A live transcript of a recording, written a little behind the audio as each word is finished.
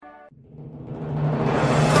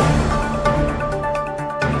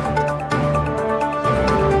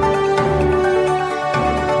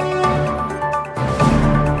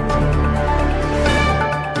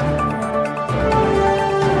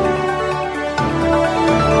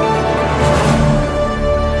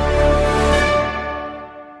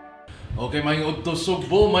udto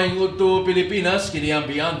Cebu, mahingud to Pilipinas, kini ang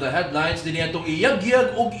Beyond the Headlines, din itong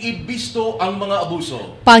iyagyag og ibisto ang mga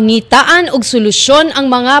abuso. Pangitaan og solusyon ang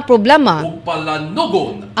mga problema. Ug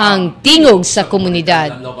palanugon ang tingog sa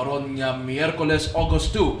komunidad. Karon nga Miyerkules,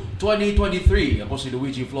 August 2, 2023. Ako si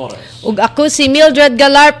Luigi Flores. Ug ako si Mildred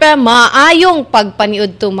Galarpe, maayong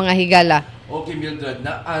pagpaniud to mga higala. Okay, Mildred,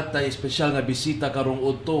 na atay espesyal nga bisita karong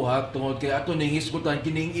udto ha tungod kay ato ning hisgutan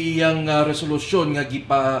kining iyang resolusyon nga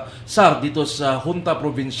gipasar dito sa Junta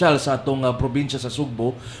Provincial sa atong probinsya sa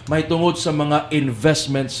Cebu mahitungod sa mga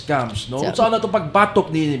investment scams, no? Unsa na to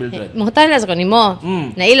pagbatok ni Mildred? Muhutan na sa kanimo.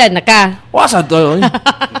 Nailad na ka. Wasa to.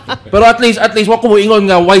 Pero at least wa ko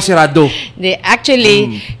moingon nga why sirado.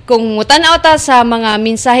 Actually, kung mutanaw ta sa mga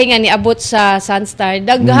mensahe nga niabot sa Sunstar,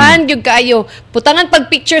 daghan gyud kaayo putangan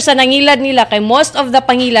pag picture sa nangilad nila kay most of the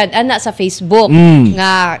pangilad ana sa Facebook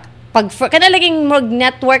nga pag kana laging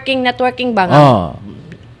networking ba nga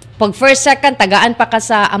pag first second tagaan pa ka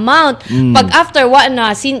sa amount pag after wa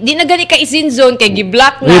na di na gani ka isin zone kay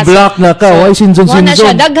gi-block na na ka why sin zone na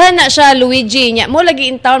siya daghan na siya Luigi nya mo lagi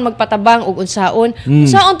in town magpatabang og unsaon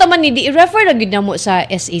ta man ni di-refer na gid namo sa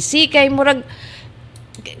SEC kay murag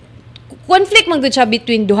conflict man gud siya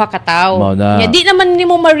between duha ka tawo. Di naman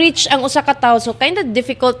nimo ma-reach ang usa ka tawo, so kind of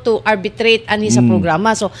difficult to arbitrate ani sa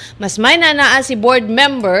programa. So mas may naa si board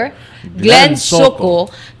member Glenn Soko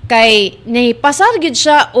kay nahipasar gid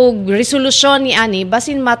siya og resolusyon ni ani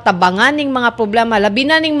basin matabangan ning mga problema labi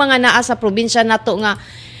na ning mga naa sa probinsya nato nga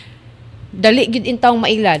dali gid intawng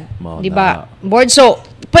mailad, di ba? Board, so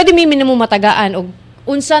pwede mi minimo matagaan og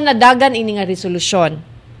unsa na dagan ini nga resolusyon.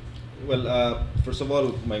 Well, first of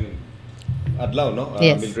all, adlaw, no?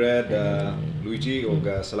 Yes. Mildred, Luigi, og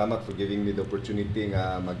salamat for giving me the opportunity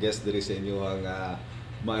nga mag-guest diri sa inyo ang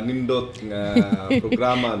manindot nga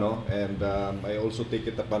programa, no? And I also take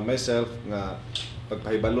it upon myself nga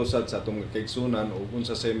pagpahibalo sad sa atong kaigsunan o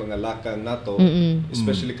unsa say mga lakang nato,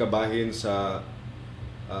 especially kabahin sa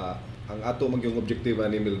ang ato magyong objective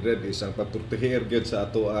ni Mildred is ang pagproteher gyud sa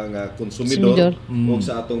ato ang konsumidor o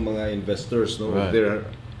sa atong mga investors, no? Right. Their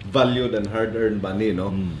valued and hard-earned money,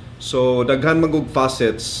 no? So daghan magug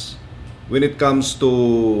facets when it comes to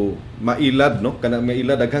mailad, no? Kanang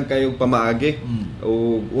mailad daghan kayo pamaagi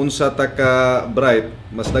o unsa ta ka bright,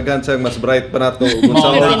 mas daghan sang mas bright pa nato unsa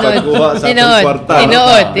ang pagkuha sa atong kwarta.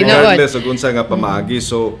 Regardless og unsa nga pamaagi.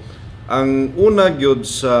 So ang una gyud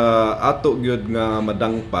sa ato gyud nga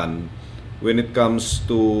madangpan when it comes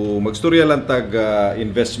to magstorya lang tag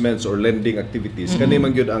investments or lending activities, kani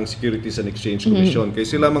man gyud ang Securities and Exchange Commission kay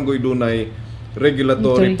sila man gyud dunay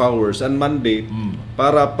regulatory powers and mandate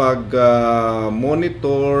para pag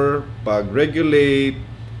monitor, pag regulate,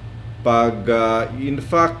 pag in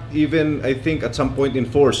fact even I think at some point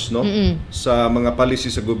enforce, no, sa mga policy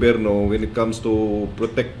sa gobyerno when it comes to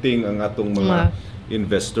protecting ang atong mga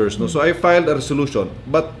investors, no. So I filed a resolution,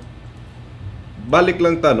 but balik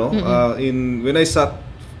lang ta, no, when I sat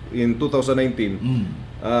in 2019,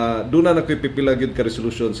 doon na pipila gyud ka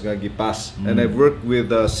resolutions nga gipass, and I've worked with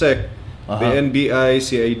SEC, the NBI,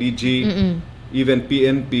 CIDG, even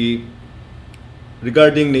PNP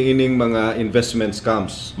regarding ni ining mga investment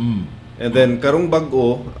scams. And then karong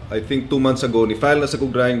bag-o, I think 2 months ago ni file na sa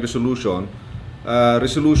kugdraing resolution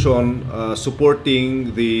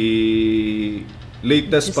supporting the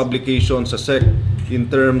latest publication sa SEC in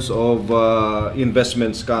terms of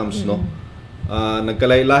investment scams, no.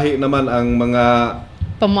 Nagkalailahi naman ang mga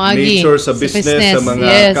pamaagi nature sa business sa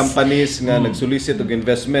mga companies nga nagsolicit og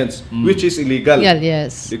investments which is illegal.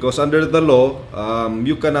 Yes. Because under the law,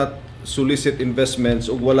 you cannot solicit investments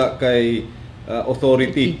ug wala kay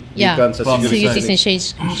authority gikan sa Securities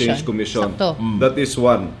and Exchange Commission. That is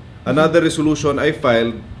one. Another resolution I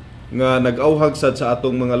filed nga nag-auhag sad sa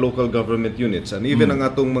atong mga local government units and even ang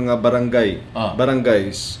atong mga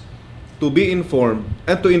barangays to be informed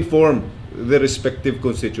and to inform the respective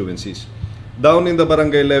constituencies. Down in the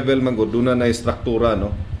barangay level man gud duna na struktura,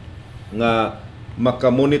 no, nga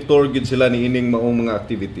maka-monitor gid sila ni ining maong mga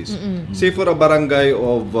activities. Say for a barangay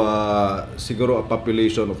of siguro a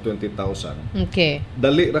population of 20,000. Okay.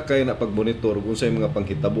 Dali ra kay na pag-monitor kung unsay mga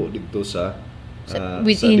panghitabo didto sa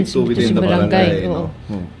within the barangay, no?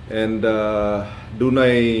 And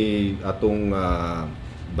dunay atong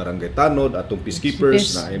barangay tanod, atong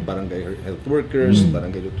peacekeepers, na ay barangay health workers,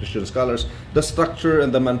 barangay nutrition scholars. The structure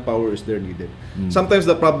and the manpower is there needed. Sometimes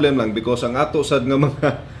the problem lang because ang ato sad nga mga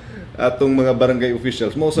atong mga barangay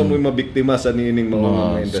officials mo sa mga mabiktima sa niining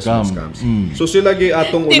mga investment scams. So sila gi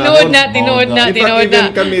atong unahon. Tinuod na.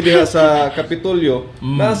 Even kami diha sa Kapitolyo,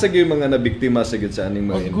 nasa gyud mga nabiktima sa gid sa aning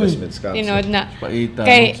mga investment scams. Tinuod na.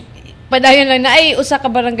 Kay padayon lang na ay usa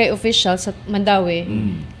ka barangay official sa Mandawi.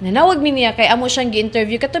 Nanawag mi niya kay amo siyang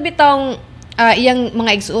gi-interview katubi taong iyang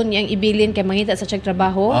mga igsoon iyang ibilin kay mangita sa tiyag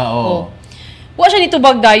trabaho. Wa siya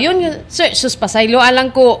nitubag dayon. Sir, sus pasaylo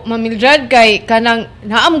alang ko Mildred kay kanang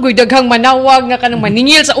naamgoy daghang manawag nga kanang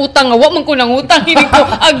maningil sa utang nga wa man ko nang utang hini ko.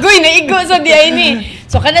 Agoy naigo sa di ni.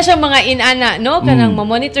 So kana siya mga inana no kanang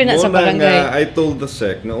ma-monitor na sa barangay. I told the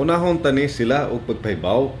SEC na unahon tani sila og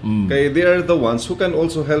pagpahibaw kay they are the ones who can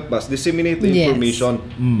also help us disseminate the information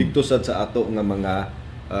dito sa ato nga mga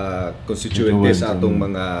constituents sa atong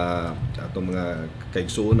mga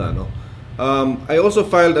kaigsuuna no. I also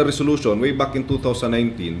filed a resolution way back in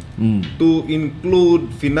 2019 to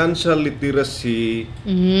include financial literacy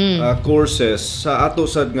courses sa ato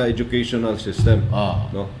sad nga educational system.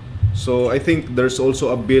 No? So I think there's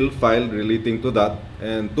also a bill filed relating to that,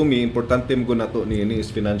 and to me importante mo nato niini is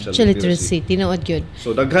financial literacy. Tinuod gyud.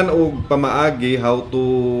 So daghan og pamaagi how to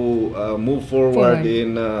move forward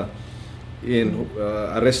in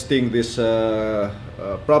arresting this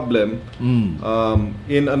problem.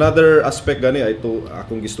 In another aspect gani ito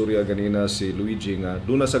akong gistorya ganina si Luigi nga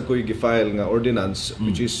duna sad koy gi-file nga ordinance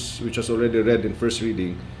which was already read in first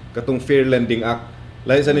reading katong Fair Lending Act.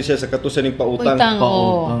 Lain sa ni siya sa katusan ning pautang.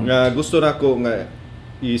 Nga gusto nako nga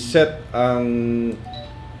i-set ang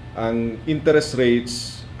interest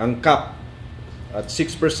rates ang cap at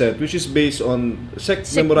 6% which is based on SEC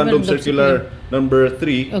Memorandum Circular number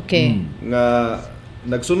 3 nga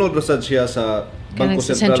nagsunod rasad siya sa Bangko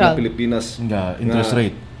Sentral ng Pilipinas nga interest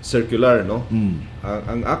rate circular no.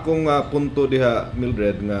 Ang akong punto diha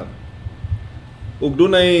Mildred nga ug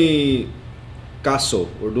dunay kaso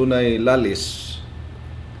or dunay lalis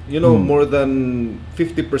more than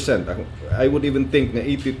 50%, I would even think nga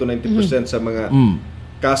 80 to 90% sa mga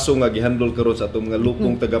kaso nga gihandle karon sa atong mga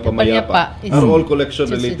lupong taga-pamayapa are all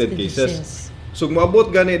collection related cases. So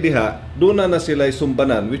moabot gani diha duna na sila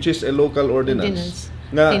sumbanan which is a local ordinance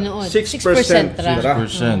nga 6% ra.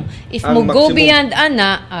 If mo go beyond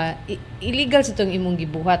illegal sa itong imong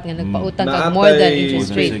gibuhat nga nagpautang kag more than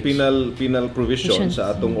interest rate. Penal provision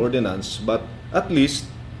sa atong ordinance, but at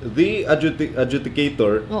least the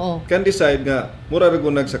adjudicator can decide nga mura ra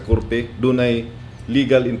gunag sa korte dunay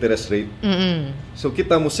legal interest rate. So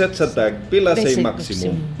kita mo set sa tag pila say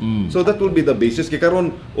maximum. So that will be the basis kay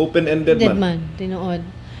karon open-ended man. Tinuod.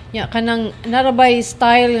 Kanang narabay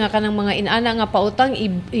style nga kanang mga inana nga pautang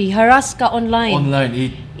i-harass ka online.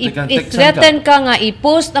 I-threaten ka nga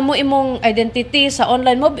i-post amo imong identity sa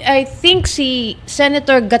online mo. I think si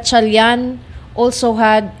Senator Gatchalian also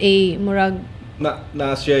had a murag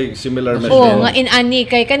na siya similar measure. Nga inani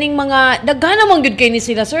kay kaning mga daghan man gyud kay ni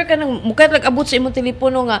sila sir kanang mukha abot sa imong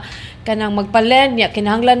telepono nga kanang magpalend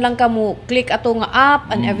kinahanglan lang ka mo click ato nga app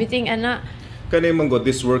and everything ana. Kani man god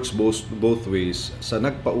this works both ways sa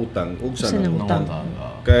nagpautang ug sa nangutang.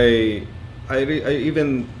 Kay I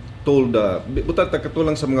even told buta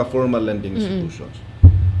katulang sa mga formal lending institutions.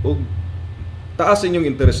 Ug taas inyong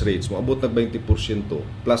interest rates mo abot nag 20%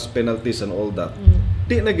 plus penalties and all that.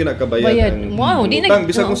 Di na ginakabayad ang utang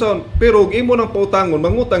bisag kung saan. Pero imo nang pautangon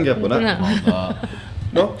mangutang gyapon na.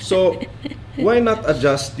 No? So why not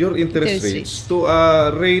adjust your interest rates to a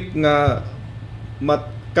rate nga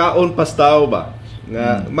kaon pastao ba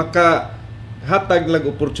nga makahatag lag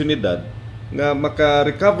oportunidad nga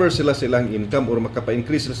maka-recover sila silang income or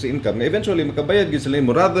makapa-increase sila sa income nga eventually makabayad gid sila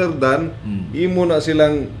mo rather than imo na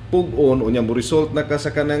silang pug-on unya mo result na ka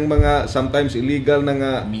sa kanang mga sometimes illegal na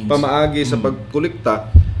nga pamaagi sa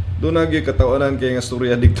pagkolekta. Doon na gyud katawanan kay nga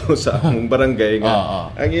storya dito sa among barangay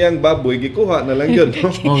nga ang iyang baboy gikuha na lang yun.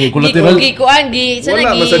 Collateral.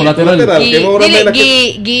 Collateral.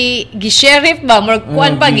 Gi sheriff ba more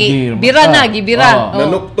kuan pa bira.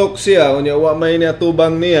 Nanuktok siya unya wa may niya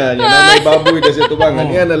tubang niya na may baboy na siya tubangan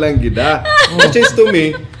niya na lang gida. Which is to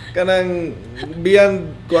me kanang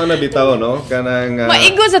beyond kuan na bitaw no kanang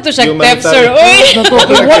maigo sa to siya theft sir oy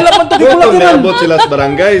wala man to collateral sila sa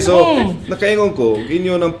barangay so nakaingon ko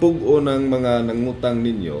inyo nang pug-o ng mga nangutang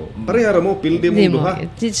ninyo parehara mo pildi mo duha.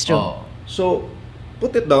 It's true. So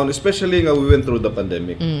put it down, especially nga we went through the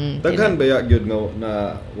pandemic. Daghan baya gyud nga na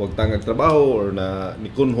wag tangag trabaho or na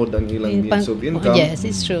nikunhod ang ilang means of income. Yes,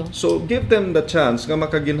 it's true. So give them the chance nga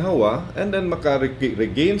makaginhawa and then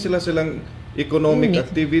maka-regain silang economic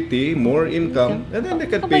activity, more income, and then they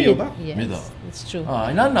can pay you back. Yes, it's true.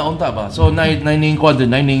 Naunta ba? So, naining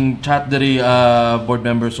chat diri board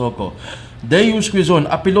member Soko. Deus Quizon,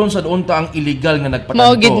 apilon sa unta ang illegal nga nagpatanto.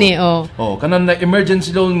 Maugid ni, kanang na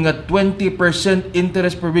emergency loan nga 20%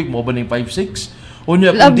 interest per week, mo ba ni 5-6?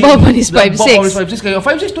 Unya Labaw man is 5-6. 5-6 kayo.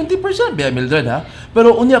 5-6, 20% biya Mildred ha.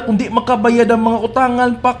 Pero unya kung di makabayad ang mga utangan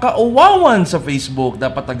pakauwawan sa Facebook,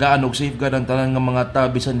 dapat tagaan og safeguard ang tanan nga mga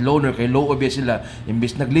tabisan loaner kay low obvious sila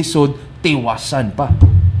imbis naglisod tiwasan pa.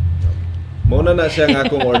 Mauna na siya nga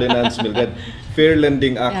akong ordinance, Mildred. Fair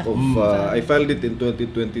Lending Act of I filed it in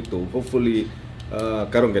 2022. Hopefully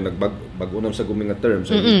karon kay nagbag-unam sa guming nga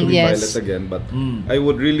terms, I need to refile it again, but I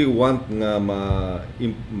would really want nga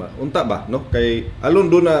unta ba no kay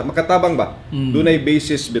alon do na makatabang ba dunay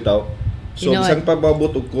basis bitaw, so isang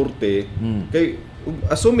pagmaabot og korte kay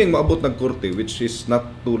assuming maabot ng korte, which is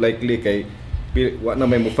not too likely kay wa na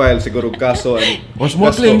may mo file siguro kaso o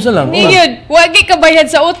small claims lang yun wagi ka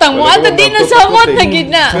bayad sa utang mo ato din na samot na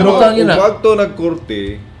gid na pero wag to nagkorte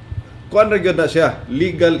kuan ra gyud na siya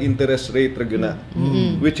legal interest rate ra gyud na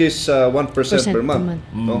which is 1% per month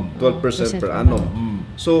no 12% per annum.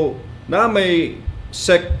 So na may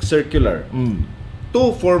SEC circular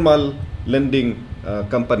two formal lending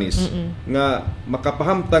companies nga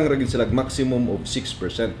makapahamtang ra gyud sila maximum of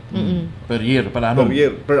 6% per year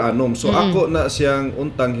per annum. So ako na siyang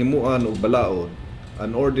untang himuan og balaod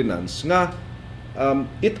an ordinance nga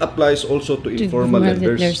it applies also to informal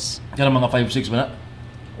lenders. Kana mga 5-6 ba na?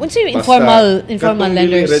 Unsa yung informal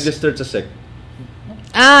lenders? Registered sa SEC.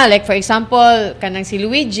 Like for example, kanang si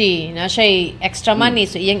Luigi, na siya extra money,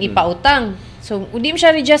 so iyang ipautang. So, hindi mo siya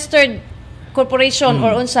registered corporation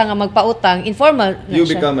or unsa nga magpautang, informal na you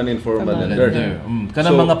siya. become an informal lender.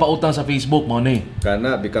 Kanang mga pautang sa Facebook mo ni.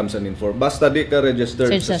 Kana becomes an informal. Basta di ka registered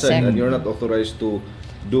sa SEC and you're not authorized to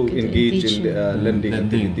engage in lending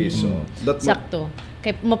activities. So, sakto.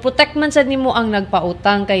 Kay maprotect man sad nimo ang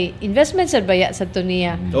nagpautang kay investment sad baya sa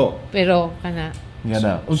niya. Pero kana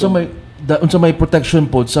ngana unsa may protection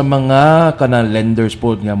pod sa mga kana lenders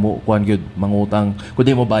pod nga mo kuan gyud mangutang kun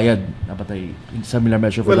di mo bayad napatay similar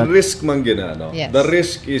measure for that. Well, risk man gina no. Yes. The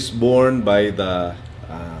risk is borne by the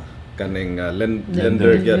kaning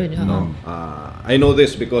lender gyud no. I know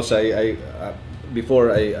this because I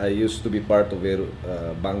before I used to be part of a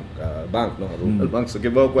bank no, rural bank. So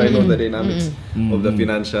I know the dynamics of the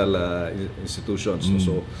financial institutions.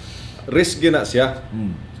 So risk gina siya.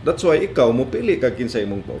 That's why ikaw mo pili kag kinsay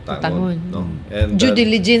imong pautangon no. And due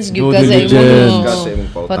diligence gyud ka sa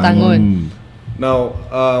imong pautangon. Now,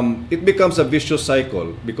 it becomes a vicious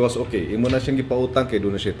cycle because imo na siyang gipautang kay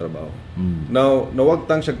doon na siya trabaho. Now,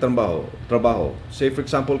 nawagtang siya trabaho. Say for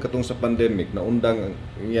example katong sa pandemic na undang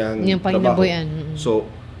yang trabaho. So,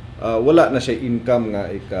 wala na siya income nga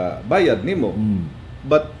ikabayad nimo.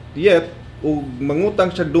 But yet, ug mangutang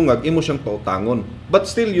siya dungag imo siyang pautangon but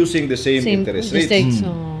still using the same interest rates.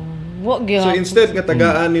 So instead nga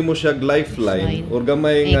tagaan nimo siya lifeline or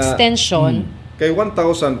gamay nga extension kay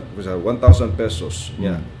 1,000 pesos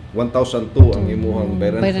niya. 1,002 ang imuhang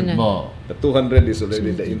bayaran. The 200 is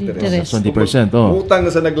already the interest. 20%. Utang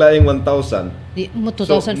na sa naglaing 1,000. Di mo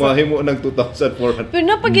 2,000. So mahimo ng 2,400. Pero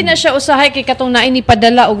napagi na siya usahay kay katong naay ni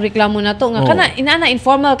padala og reklamo nato nga kana inana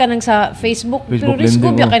informal kanang sa Facebook pero risk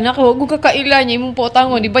ko biya kay nako ug kakaila niya imong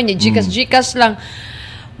pautangon di ba niya GCash lang.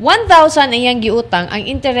 1,000 iyang giutang, ang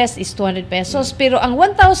interest is 200 pesos, pero ang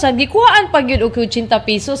 1,000 gikuhaan pa gyud og 80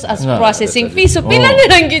 pesos as processing fee. So pila na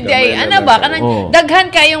lang gyud ay ana ba kanang daghan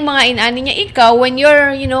kayong mga inani niya ikaw when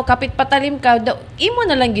you're kapit patalim ka imo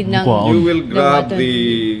na lang gyud nang you will grab the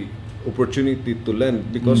opportunity to lend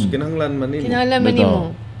because kinahanglan man nimo.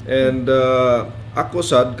 And ako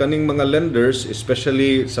sad kaning mga lenders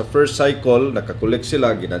especially sa first cycle nakakolekt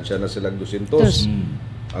sila ginansya na sila 200.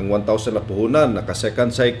 Ang 1,000 na puhunan,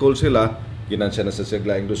 naka-second cycle sila, ginansya na sa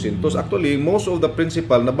siglaing 200. Actually, most of the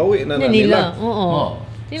principal, nabawi na nila.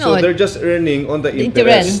 So, they're just earning on the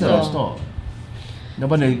interest.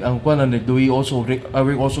 Ang kuwanan, are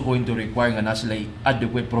we also going to require nga na sila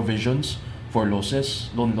adequate provisions for loan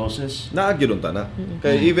losses? Naagyo ta na.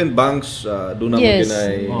 Kaya even banks, doon naman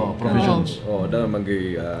ginay provisions. Doon naman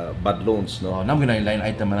bad loans. No? Naman ginay line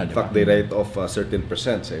item na. In fact, they write off a certain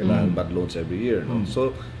percent sa ilang bad loans every year. No?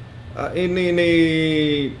 So, in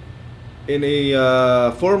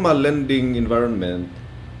a formal lending environment,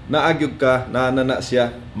 naagyog ka, naanana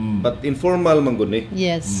siya. But informal man guni.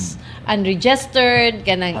 Yes. Unregistered,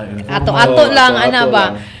 kanang ato-ato lang, ana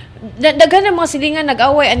ba? Daghan ang mga silingan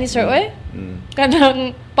nag-away ani sir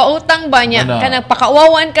kanang pautang ba niya kanang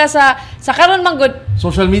pakauwawan ka sa karon man good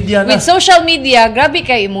social media na with social media grabe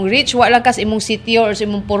kay imong reach wala ka sa imong city or sa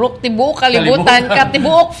imong purok tibuok kalibutan ka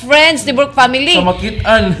tibuok friends tibuok family sa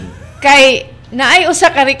makit-an kay naay usa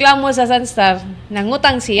ka reklamo sa Sunstar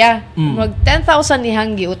nangutang siya. Mag 10,000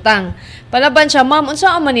 ihang giutang. Palaban siya, ma'am,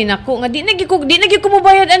 unsa man ni nako nga di nagi ko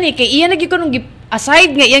mobayad ani kay iya nagi ko nung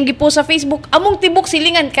aside nga iyang gipost sa Facebook among tibok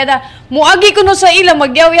silingan kada muagi ko no sa ila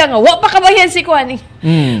magyaw-yaw nga wa pa kabayan si kuani.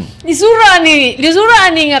 Lisura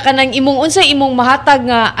ani nga kanang imong unsay imong mahatag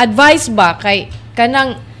nga advice ba kay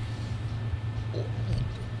kanang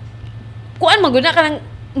kuan maguna kanang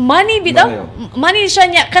money bitaw money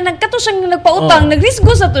siya niya kanang kato siyang nagpautang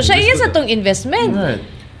nagrisgo sa to siya iya sa tong investment. Right.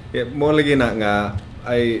 Yeah, mo lagi na nga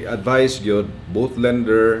I advise you both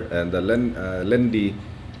lender and the lendee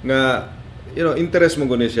nga interest mo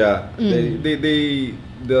guni siya.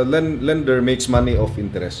 The lender makes money off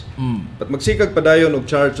interest. But magsikag padayon og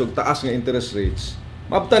charge og taas nga interest rates.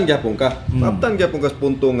 Maabtan gyapon ka. Maabtan gyapon ka sa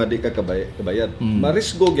punto nga di ka kabayad.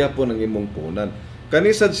 Marisgo gyapon ang imong punan.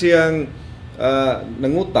 Kanisad siyang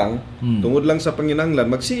nangutang tungod lang sa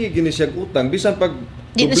panginahanglan, magsige gini siya utang bisan pag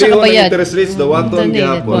dubliho ng interest rates dawaton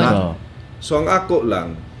gyapon. So ang ako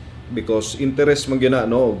lang, because interest man gina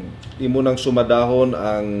imo nang sumadahon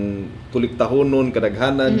ang kolektahonon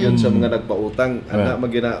kadaghanan yun sa mga nagpautang ana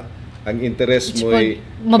magina ang interest mo ay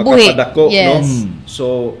makapadako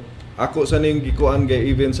so ako sa ning gikuan gay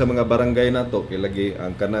even sa mga barangay nato kay lagi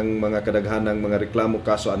ang kanang mga kadaghanang mga reklamo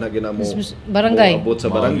kaso ana gina mo barangay abot sa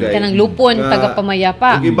barangay kanang lupon taga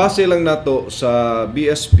pamayapa ug ibase lang nato sa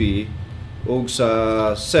BSP ug sa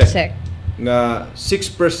SEC nga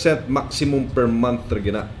 6% maximum per month ra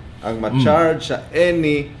gina ang ma-charge sa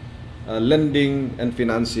any lending and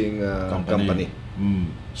financing company.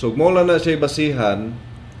 So mo lang na siya basihan,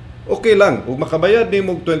 okay lang. Ug makabayad ni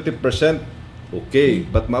mo 20%, okay.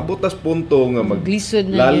 But mabutas punto nga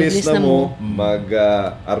maglalis na mo,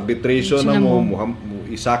 mag-arbitration na mo,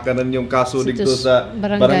 isaka na yung kaso dito sa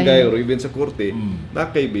barangay or even sa korte,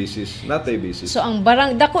 natay basis. So ang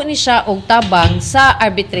dako ni siya og tabang sa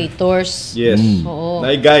arbitrators. Yes. Oo.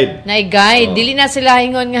 Naay-guide. Dili na sila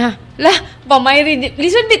hingon nga, pamayri,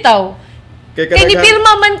 listen bitaw. Kay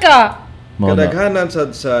nipirma man ka. Kadaghanan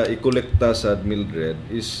sa ikolekta sa Mildred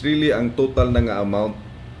is really ang total na nga amount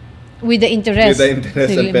with the interest and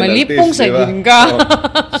penalties. Malipong sa ka.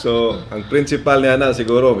 So, ang principal niya na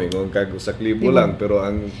siguro may kag sa klibo lang pero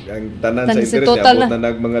ang tanan sa interest niya abot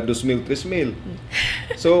na mga 2,000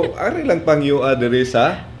 3,000. So, ari lang pang UA diri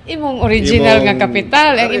sa imong original nga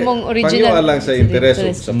kapital, ang imong original pang lang sa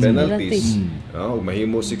interest sa penalties.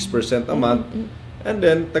 Mahimo 6% a month. And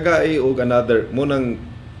then tagai og another munang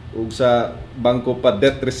ug sa bangko pa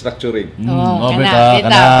debt restructuring.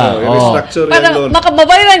 Restructuring para loan.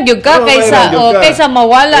 Makababayaran gyud ka kaysa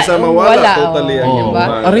mawala. Totally ang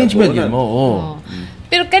arrangement yun mo.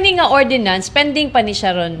 Pero kani nga ordinance pending pa ni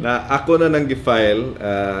Sharon. Na ako na nang gi-file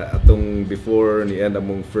atong before ni end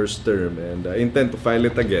among first term and intend to file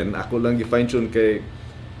it again. Ako lang gi-fine tune kay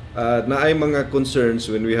naay mga concerns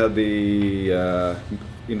when we had the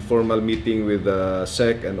informal meeting with the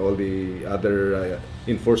SEC and all the other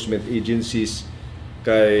enforcement agencies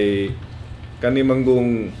kay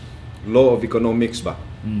kanimanggong law of economics ba.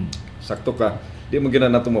 Sakto ka. Di mo gina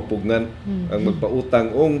nato mapugnan ang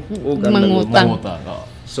magpautang ug ang mangutang.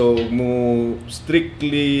 So mo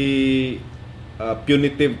strictly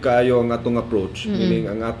punitive kayo ang atong approach. Meaning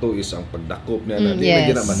ang ato is ang pagdakop niya na di na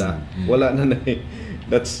gina mada. Wala na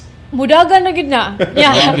that's mudagan na gid na.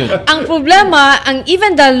 Yeah. Ang problema,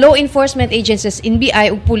 even the law enforcement agencies,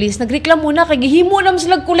 NBI ug police nagreklamo na kay gihimo naman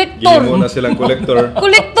sila kolektor. Gihimo na silang kolektor.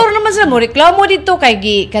 Kolektor naman sila mo reklamo dito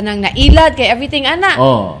kay kanang nailad kay everything ana.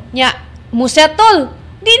 Nya mo settle.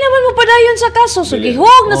 Di naman mo padayon sa kaso. So,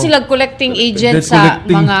 gihog na sila collecting agent sa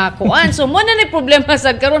mga kuan. So, mo na ni problema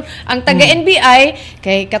sa karon ang taga-NBI,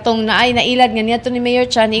 kay katong nailad nga niya ni Mayor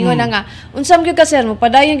Chan, ingon na nga, unsam gyud ka sir, mo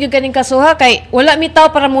padayon gyud kaning kasuha, kay wala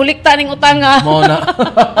mitaw para mulikta ning utanga. Mo na.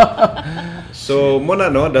 So, mo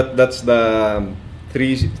na, no? That's the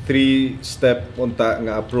three-step unta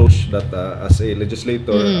nga approach that as a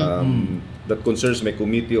legislator that concerns my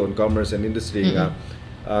Committee on Commerce and Industry nga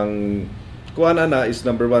ang kuana na is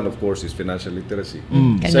number one, of course, is financial literacy.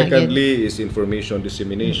 Secondly, is information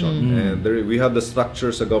dissemination. And we have the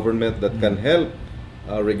structures of government that can help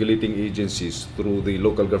regulating agencies through the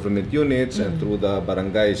local government units and through the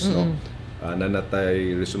barangays. Na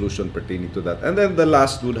natay resolution pertaining to that. And then the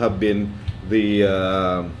last would have been the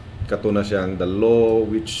katuna siyang the law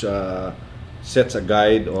which sets a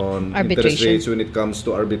guide on interest rates when it comes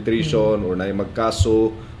to arbitration or na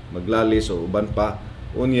magkaso, maglalis o uban pa.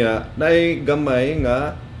 Unya, naay gamay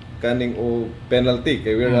nga kaning o penalty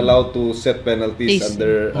kay we're allowed to set penalties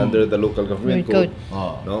under the local government code.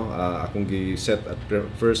 No, akong gi-set at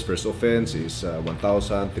first offense is 1,000,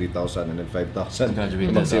 3,000 and then 5,000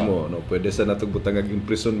 maximo, no. Pwede sa natong butang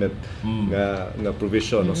imprisonment nga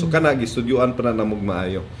provision, no. So kana gistudyuan pa na namog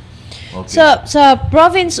maayo. Okay. Sa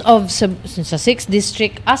province of sa 6th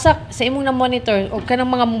district, asa sa imong na monitor o kanang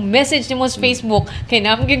mga message nimo sa Facebook kay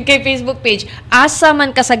namgin kay Facebook page, asa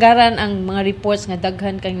man kasagaran ang mga reports nga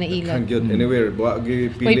daghan kang nailan. Anywhere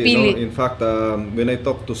pili. No? In fact, when I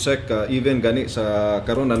talk to SEC, even gani sa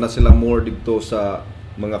karon na sila more dito sa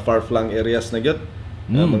mga far-flung areas na gyud.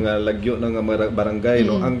 Mga lagyo ng barangay,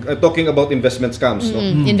 no. Ang talking about investment scams, no.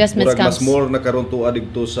 Investment scams. Mas more nakaron tuwa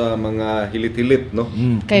dito sa mga hilit-hilit, no.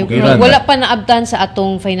 Kay wala pa naabdan sa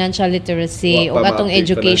atong financial literacy o atong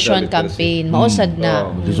education campaign. Mausad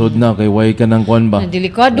na. Disod na kay way ka nang kwan ba.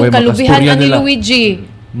 Delikado kalubihan ani Luigi.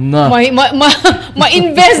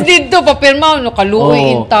 Ma-invest dito papirmaw no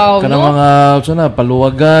kaluoy in town, no. Kanang mga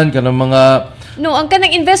paluwagan, kanang mga no, ang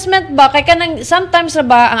kanang investment ba kay kanang sometimes ra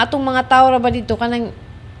ba ang atong mga tao ra ba dito kanang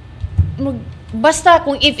basta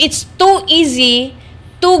kung if it's too easy,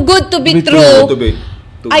 too good to be true.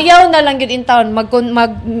 Ayaw na lang gid in town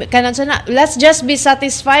kanang sana let's just be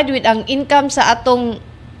satisfied with ang income sa atong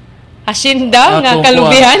asyenda nga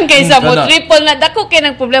kalubihan kaysa mo triple na dako kay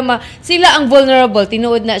nang problema. Sila ang vulnerable,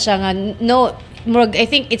 tinuod na siya nga no I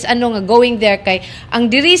think it's nga going there kay ang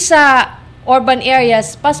diri sa urban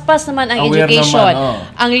areas, paspas naman ang aware education,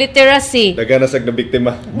 ang literacy. Daghan na sad na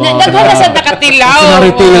biktima. Daghan na sad nakatilaw.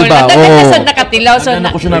 Daghan na sad nakatilaw. So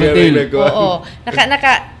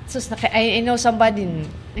I know somebody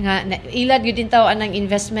nga ilad gyud din taw anang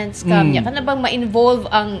investment scam. Ya kana bang ma-involve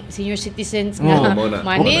ang senior citizens nga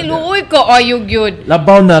maniluoy ko ayog gyud.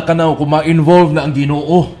 Labaw na kana kung ma-involve na ang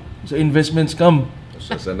Ginoo sa investment scam.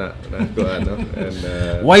 Sana ko ano and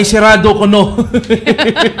why sirado ko no.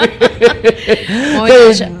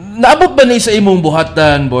 Naabot ba ni sa imong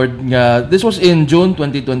buhatan board nga this was in June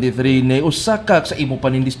 2023 ni usaka sa imong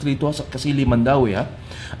panindistrito sa Kasili Mandawi ha.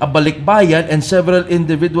 A balikbayan and several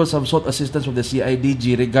individuals have sought assistance from the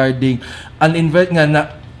CIDG regarding an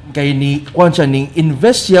kay ni kwansya ning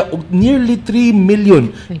invest siya og nearly 3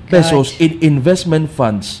 million pesos in investment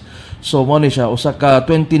funds. So mo ni siya usa ka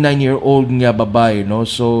 29-year-old nga babae, no.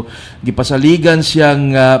 So gipasaligan siya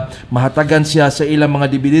nga mahatagan siya sa ilang mga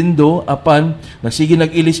dividendo apan nagsige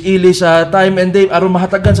nag-ilis-ilis sa time and day aron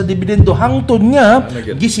mahatagan sa dividendo hangtod nga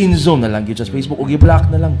gisinzo na lang gid sa Facebook o gi-block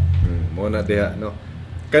na lang. Mo na diha, no.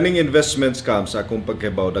 Kaning investment scams akong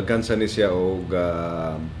pagkibaw daghan sa ni siya og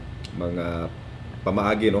mga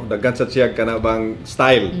pamaagi, no. Daghan sa siya kana bang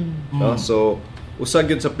style, no. So usa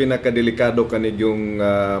gyud sa pinakadelikado kanig yung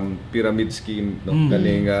pyramid scheme, no.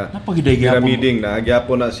 Kaning pyramiding na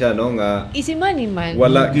gyapon na siya, no, nga easy money man.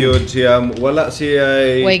 Wala gyud siya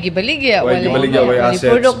way gibaligya, way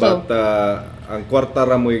assets but ang kwarta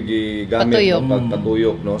ra mo gigamit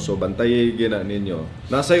pagpatuyok, no. So bantay gina ninyo.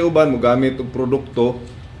 Nasay uban mo gamit og produkto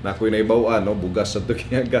na ko'y naibawan, no, bugas sa ito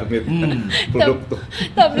gamit produkto.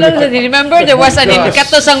 Tablan, remember there was an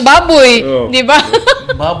katos ang baboy, di ba?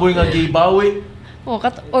 Baboy nga gibawi.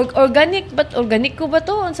 Organic ko ba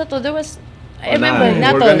to? Unsa to? There was I remember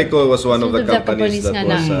nato. Organico was one of the companies that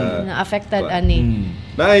was na affected ani.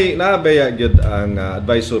 Naabaya gyud ang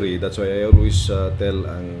advisory. That's why I always tell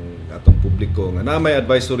ang atong publiko nga na may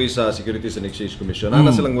advisory sa Securities and Exchange Commission.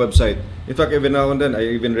 Ana silang website. In fact, even now and then I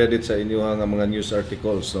even read it sa inyo nga mga news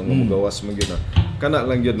articles no mugawas man gyud na. Kana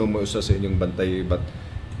lang gyud no mo usa sa inyong bantay but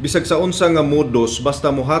bisag sa unsa nga modus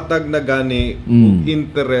basta mohatag na gani og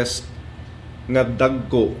interest nga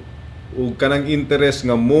dagko ug kanang interest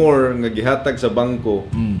nga more nga gihatag sa bangko,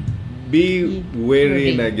 be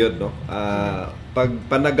wary na gyud, no. Pag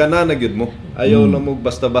panagana na gyud mo, ayaw na mo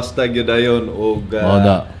basta-basta gyud ayon og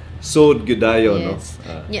sod gyud ayon, no.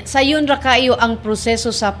 Sayon ra kayo ang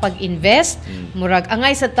proseso sa pag-invest, murag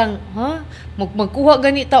angay sa tang magkuha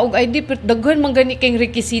gani ta og ID pero daghan man gani kay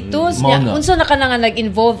requisitos unsa na kanang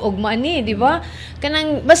nag-involve og money, di ba?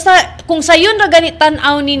 Kanang basta kung sayon ra gani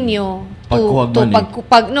tan-aw ninyo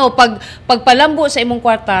pagpalambo sa imong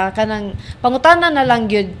kwarta kanang pangutana na lang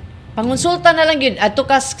gyud pangonsulta na lang gyud adto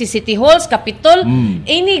ka sa City Halls, Capitol,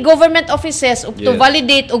 any government offices to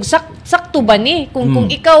validate og sakto ba ni kung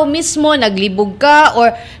ikaw mismo naglibog ka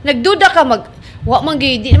or nagduda ka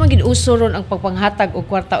di naman gid usuron ang pagpanghatag og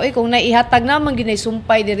kwarta kung naihatag naman gid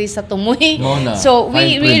sumpay diri sa tumoy. So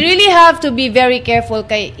we really have to be very careful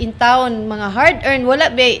kay in town mga hard earned wala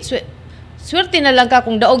ba swerte na lang ka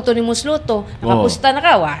kung daog to ni musluto nakapusta na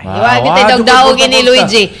ka wa gitay daog ini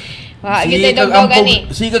Luigi Gitay dog ani.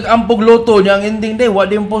 Sigag ampog loto niya ang ending day, wa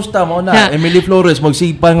din posta mo na. Emily Flores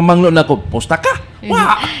magsipang manglo na ko, posta ka.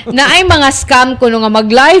 Wa. Na ay mga scam kuno nga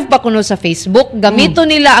mag-live pa kuno sa Facebook, gamito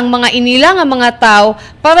nila ang mga inila nga mga tao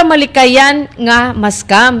para malikayan nga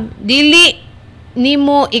ma-scam. Dili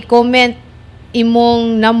nimo i-comment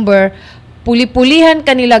imong number, puli-pulihan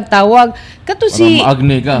kanilag tawag. Kato si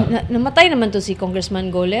Agne ka. Namatay naman to si Congressman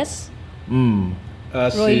Goles.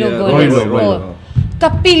 Roy Logo.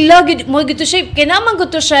 Kapila mo gito siya kinaman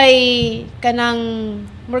gito siya kanang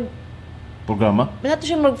programa. Nato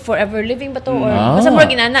siya forever living ba to or basta mo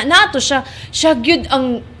ginana nato siya gyud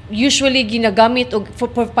ang usually ginagamit og for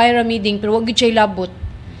pyramiding pero wag gyud siya labot.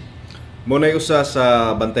 Muna usa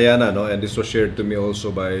sa bantayana, no, and this was shared to me also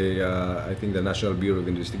by I think the National Bureau of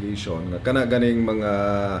Investigation nga kana ganing mga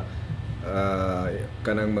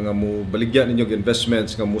kanang mga mo baligyan ninyo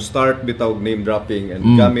investments nga mo start bitaw name dropping and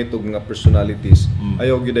gamit og mga personalities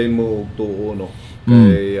ayaw gidayon mo og tuo, no,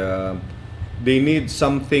 kay they need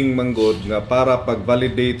something manggod nga para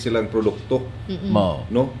pag-validate silang produkto,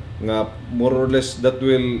 no, nga more or less that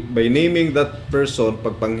will by naming that person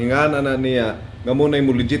pagpanghinganan na niya nga mo nay mo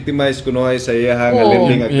legitimize kuno ay sa iya nga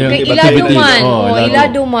lending activity.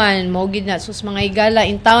 Ilado man mo gid na sus mga higala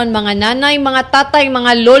in town, mga nanay, mga tatay,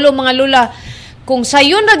 mga lolo, mga lola, kung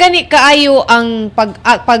sayon na gani kaayo ang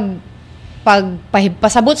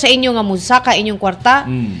pasabot sa inyo nga musaka inyong kwarta,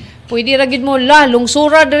 pwede ra gid mo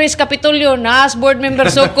lungsura diri sa Kapitolyo nas board member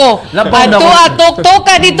Soko.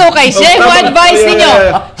 Atok-toka dito kay siya mo advice ninyo.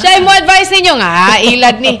 Siya mo advice ninyo nga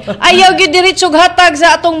ilad ni. Ayaw gid diretsog hatag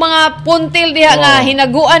sa atong mga puntil diha nga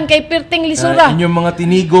hinaguan kay perting lisura. Inyong mga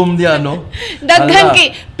tinigom diha, no. Daghan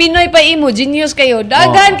kay Pinoy pa imo, genius kayo.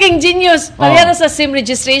 Daghan king genius. Parehara sa SIM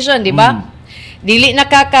registration, di ba? Dili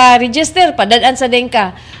nakaka-register padadaan sa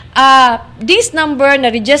dengka. This number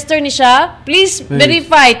na register ni siya, please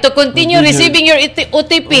verify to continue receiving your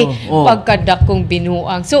OTP. Pagkadakong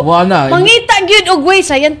binuang. So, mangita gyud og way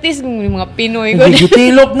scientist ng mga Pinoy.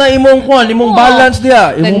 Gitilop na imong balance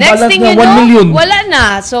diha. Imong balance na 1 million. Wala na.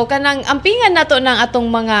 So kanang ampingan nato ng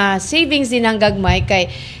atong mga savings din ang gagmay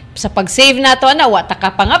kay sa pag-save nato wa ta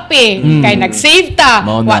ka pangapi kay nag-save ta.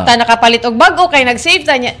 Wa ta nakapalit og bag-o kay nag-save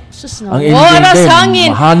ta nya. Sus na. Oras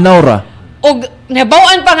hangin. Mahanaw ra. Og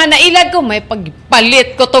nabawan pa nga nailad ko may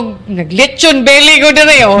pagpalit ko tog naglechon belly ko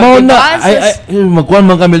dire magkuan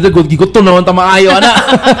man kami dito gigutom naman ta maayo ana.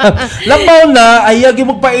 Labaw na ay agi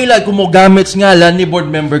magpailad kung mo gamit ngalan ni board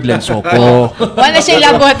member Glenn Soko. Wala siya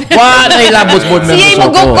labot. Wala ilabot board member Soko. Siya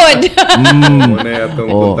magukod. Muna atong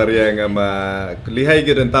puntarya nga lihay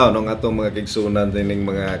gyud ang tawo ng atong mga kigsunan dining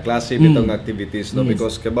mga klase bitong activities, no,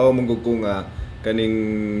 because kabaw mong ko nga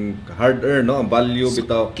kaning hard earn, no, ang value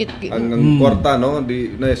bitaw ang kwarta, no, di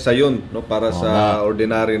na sayon, no, para sa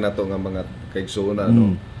ordinary nato nga mga kaigsuonan,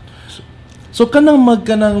 no. So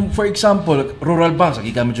kanang for example rural bank, sa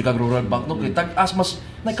gigamit jud kag rural bank, no, kay tag-as mas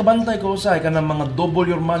nakabantay ko usay kanang mga double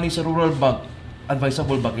your money sa rural bank,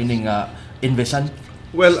 advisable ba kining investan?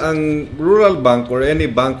 Well, ang rural bank or any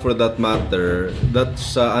bank for that matter,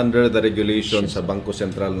 that's under the regulations sa Bangko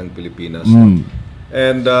Sentral ng Pilipinas.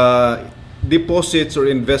 And deposits or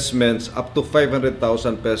investments up to 500,000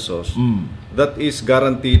 pesos that is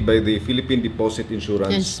guaranteed by the Philippine Deposit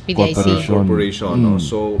Insurance Corporation. No?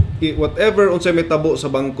 So whatever unsay may tabo sa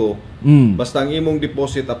bangko, basta ang imong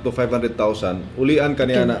deposit up to 500,000 ulian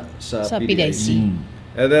kaniya na sa PDIC.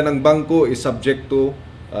 And then ang bangko is subject to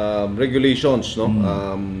regulations, no,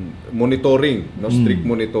 monitoring, no, strict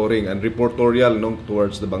monitoring and reportorial, no,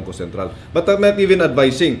 towards the Bangko Sentral. But I'm not even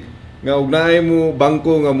advising nga og naay mo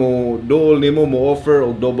bangko nga mo dool nimo mo offer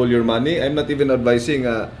og double your money. I'm not even advising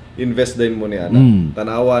invest din mo niya.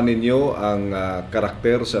 Tanawa ninyo ang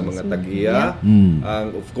karakter sa mga tag-iya,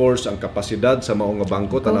 ang of course ang kapasidad sa mao nga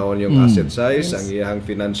bangko, tanawan niyo ang asset size, ang iyang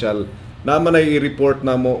financial naman ay i-report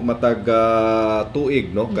namo matag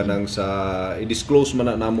tuig, no, kanang sa i-disclose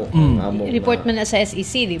man na namo ang amo report man na sa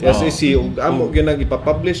SEC, di ba? SEC ug amo ginang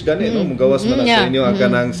ipa-publish gani, no, mugawas man na sa inyo ang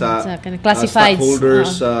kanang sa classified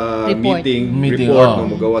stockholders meeting report, no,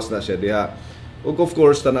 mugawas na siya diha. Ug of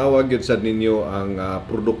course tanawa gyud sad ninyo ang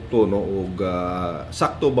produkto, no, ug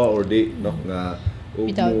sakto ba or di, no, nga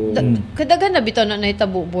kadagan na bitaw na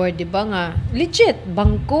nahitabo board, di ba, nga legit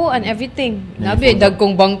bangko and everything. Nabi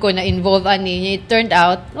dagkong bangko na involved ani, it turned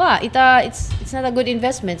out it's not a good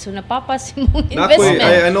investment, so napapas imong investment.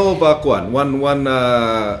 I know of one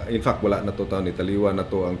in fact wala na to taon italiwa na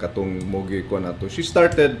to ang katong mogi ko na to. She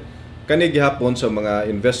started kani gihapon sa mga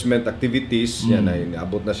investment activities yan na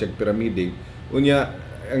inaabot na siya pyramiding unya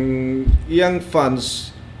ang iyang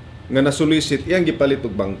funds nga nasulisit iyang gipalit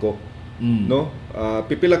og bangko. no,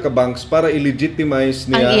 pipila ka banks para i-legitimize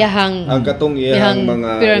niya ang katong iyang mga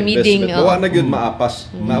investment. Wa na gyud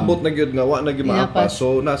maapas. Naabot na gyud nga wa na gyud maapas.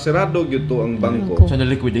 So nasirado gyud to ang bangko. So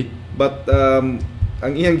na-liquidate. But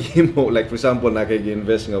ang iyang gimo, like for example,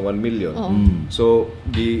 nakay-invest nga 1 million. So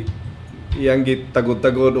iyang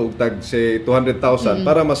gitagod-tagod og tag say 200,000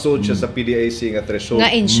 para masold siya sa PDIC nga threshold nga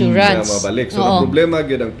insurance nga mabalik. So ang problema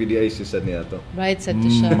gyud ang PDIC sa niya to. Right sa to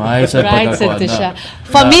siya. Right sa to siya.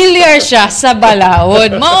 Familiar siya sa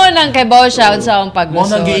balaod. Mao nang kay bawo siya unsa ang paglusot. Mo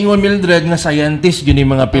nang giingon Mildred nga scientist gyud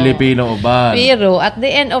mga Pilipino uban. Pero at the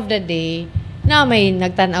end of the day, na may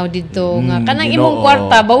nagtan-aw didto nga kanang imong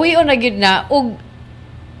kwarta bawion na gyud na ug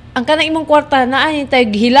ang kanang imong kwarta naa ni tay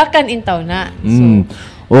hilakan intaw na. So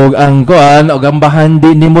og ang kuan og ang bahan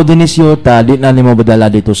di nimo dinisyota di na nimo badala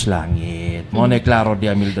dito sa langit. Mo na klaro di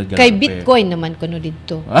Mildred. Kay Bitcoin naman kuno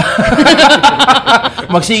didto.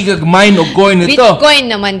 Magsigag mine og coin ito. Bitcoin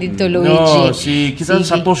naman didto Luigi. No, si kita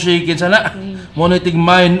Satoshi kinsa na. Mo na tig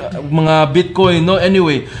mine mga Bitcoin no.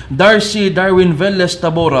 Anyway, Darwin Velez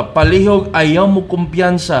Tabora palihog ayaw mo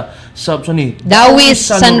kumpiyansa sa Dawis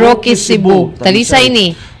San Roque Cebu. Talisay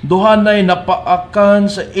ni. Duhanay napaakan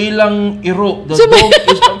sa ilang iro. The dog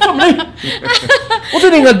is samlay. Unsa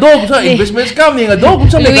ni nga dog sa investment scam ni nga dog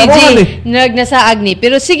unsa may karon ni? Nagnasaag ni.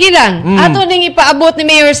 Pero sige lang. Ato ning ipaabot ni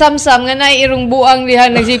Mayor Samsam nga naay irong buang diha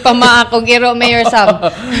nagsipamaak og iro Mayor Sam.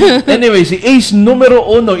 Anyway, si Ace numero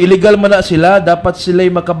 1, illegal man na sila, dapat sila'y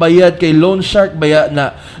makabayad kay loan shark baya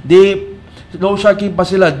na di loan sharking pa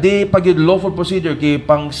sila, di pagid lawful procedure kay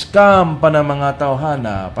pang scam pa na mga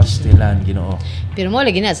tawhana pastilan Ginoo. Pero mo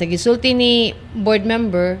lagi na sa gisulti ni board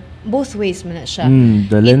member, both ways man na siya.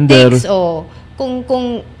 The lender it takes, kung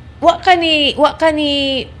wa ka ni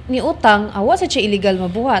utang, awa sa siya illegal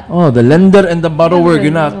mabuhat. The lender and the borrower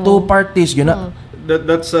gina, two parties gina.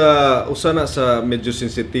 That's usa na sa medyo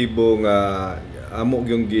sensitibo nga amo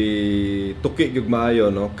yung gituki yung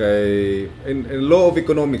maayo no kay in law of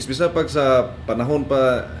economics bisa pag sa panahon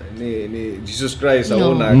pa ni Jesus Christ sa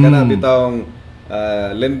una kana bitawng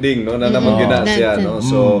lending no na naman gina siya no.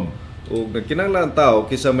 So ug nagkinahanglan tao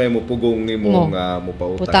kisa may mupugong nimo nga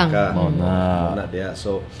mupautang ka na diya.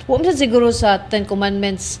 So wa man siguro sa 10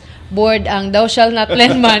 Commandments board ang thou shall not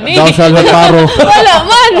lend money. Thou shall not borrow. Wala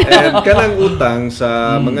man. And kanang utang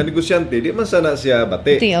sa mga negosyante di man sana siya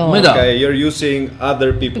bati. Kay you're using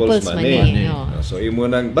other people's money. So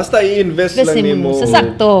imo nang basta i-invest lang nimo sa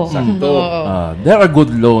sakto. There are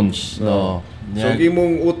good loans no. So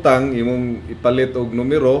imong utang imong ipalit og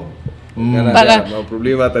numero para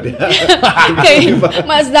problema ta diha. Kay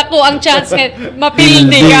mas dako ang chance kay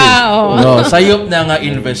mapildi ka. No, sayop na nga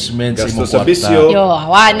investment sa imong kwarta. Yo,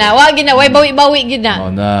 wa gina way bawi-bawi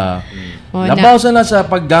gina. Labaw na sa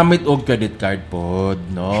paggamit og credit card pod,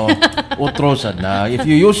 no. Utro sad na. If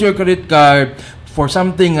you use your credit card for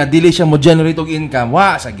something nga dili siya mo generate og income,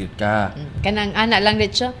 wa sagid ka. Kanang ana lang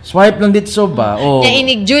dit siya. Swipe lang dit so ba? Ya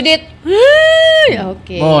inig Judith.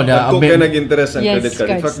 Okay. Kung ka nag-interest ang credit card.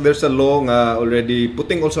 In fact, there's a law nga already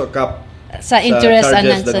putting also a cap sa interest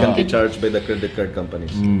charges that can be charged by the credit card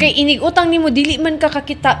companies. Kay inig utang nimo dili man ka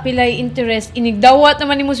kakita pilay interest, inig dawat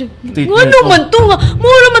naman nimo ano man to nga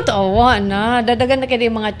mura man to na dadagan na kay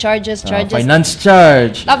mga charges finance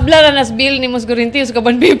charge tabla na nas bill nimo siguro sa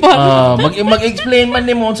kaban pipa. Mag-explain man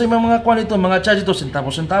nimo sa mga kwan ito mga charges ito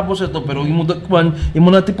centavos ito pero imo dakwan imo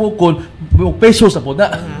na tipokon pesos sa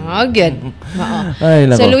poda. Good.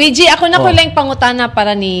 So Luigi, ako na ko lang pangutana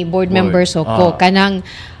para ni board members ko kanang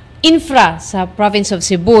infra sa Province of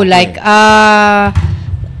Cebu like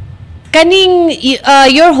kaning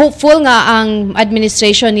you're hopeful nga ang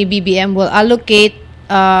administration ni BBM will allocate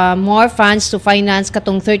more funds to finance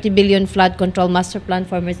katong 30 billion flood control master plan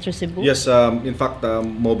for Metro Cebu. Yes, in fact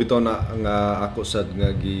mo bitaw na nga ako sad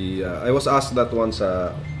nga I was asked that once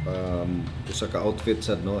sa usa ka outfit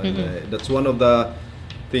sad no and that's one of the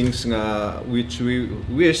things nga which we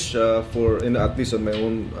wish for in at least on my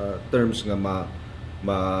own terms nga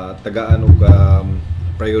matagaan og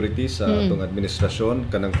priorities sa atong administrasyon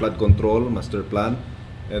kanang flood control master plan.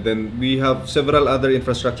 And then we have several other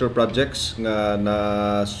infrastructure projects nga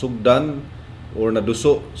nasugdan or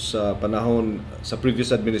naduso sa panahon sa previous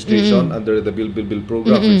administration under the Build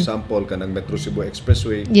program. For example, kanang Metro Cebu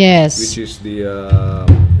Expressway, which is the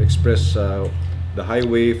express the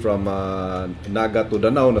highway from Naga to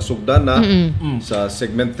Danao nasugdan na sa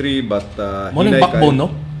segment 3 but hinay backbone no?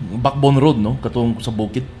 Backbone road no katong sa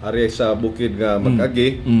bukid. Ari sa bukid nga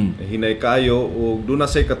mag-agi hinay kayo ug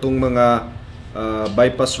duna say katong mga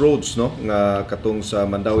bypass roads no nga katong sa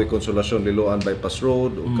Mandawi Consolacion Liloan bypass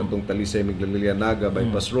road ug katong Talisay Miglalilian Naga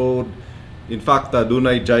bypass road In fact,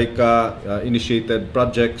 dunay JICA initiated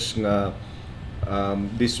projects nga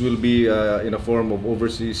this will be in a form of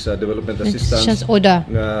overseas development assistance. ODA.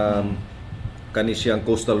 Kani siyang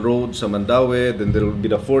coastal road sa Mandaue, then there will be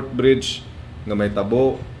the fourth bridge nga may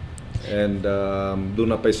tabo, and doon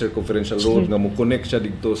na pa circumferential road nga mo connect siya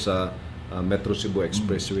dito sa Metro Cebu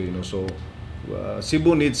Expressway, no. So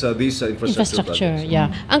Cebu needs these infrastructure projects. Yeah.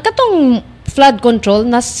 Ang katong flood control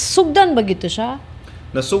nasugdan ba gito siya?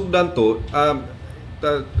 Nasugdan to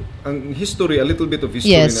ang history, a little bit of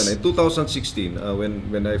history na. In 2016,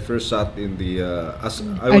 when I first sat in the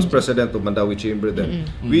I was president of Mandaue Chamber then,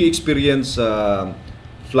 we experienced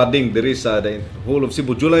flooding. There is the whole of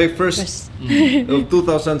Cebu, July 1st of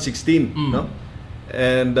 2016, no?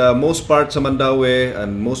 And most parts sa Mandaue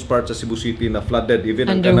and most parts sa Cebu City na flooded, even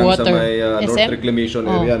ang kanang sa may North Reclamation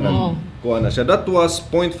area na kuha na siya. That was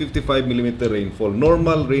 0.55 mm rainfall,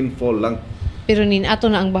 normal rainfall lang. Pero ato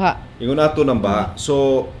na ang baha. Ingon ato ng baha.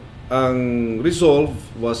 So ang resolve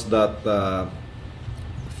was that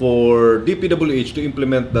for DPWH to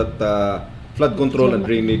implement that flood control and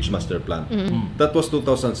drainage master plan. That was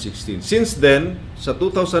 2016. Since then, sa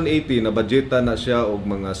 2018 na budgeta na siya og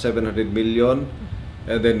mga 700 million,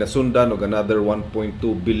 and then nasundan og another 1.2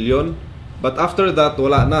 billion. But after that,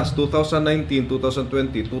 wala na. 2019,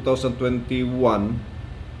 2020, 2021,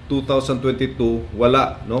 2022,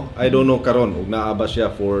 wala, no? I don't know karon ug naa ba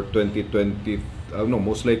siya for 2020, no,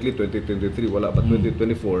 most likely 2023 wala, but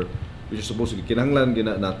 2024 which is supposed to be kinahanglan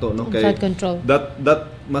gina nato, no, kay flood control.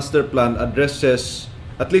 That master plan addresses,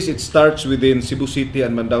 at least it starts within Cebu City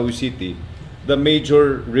and Mandaue City, the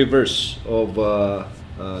major rivers of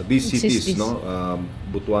these cities, no,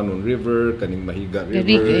 Butuanon River, kaning Mahiga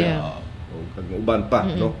River, ug uban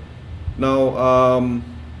pa, no. Now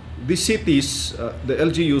these cities, the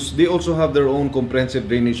LGUs, they also have their own comprehensive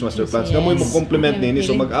drainage master plans. Kamoy mo complement nini,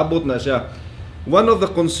 so mag-abot na siya. One of the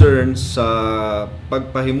concerns sa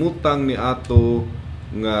pagpahimutang ni ato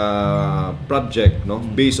nga project, no,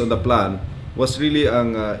 based on the plan, was really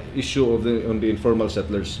ang issue of on the informal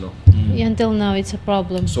settlers, no. Until now, it's a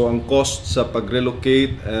problem. So ang cost sa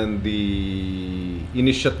pag-relocate and the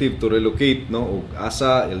initiative to relocate, no, o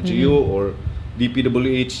ASA, LGU or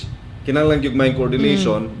DPWH, kinahanglan gyud may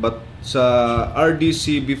coordination, but sa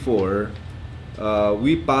RDC before,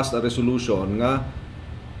 we passed a resolution nga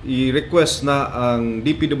i-request na ang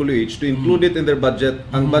DPWH to include it in their budget,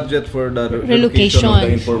 ang budget for the relocation of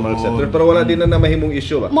the informal settler. Pero wala din na mahimong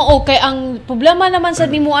issue ba? Okay, ang problema naman sa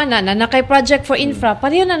nimuan na nakay project for infra,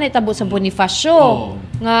 pareho na naitabo sa Bonifacio.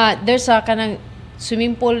 Nga there's a kanang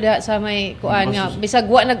swimming pool sa may kuan nga bisag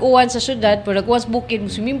wa nag-uwan sa syudad, pero nag-uwan sa bukid,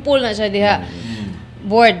 swimming pool na siya diha.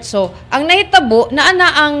 Board. So, ang nahitabo,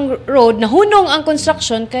 naana ang road, nahunong ang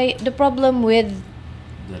construction kay the problem with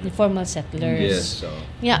informal settlers. Yes. So.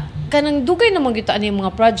 Yeah, kanang dugay naman kita ani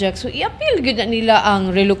mga projects. So, i-appeal gyud na nila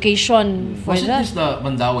ang relocation for that. Was it the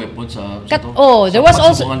Mandaue po sa there was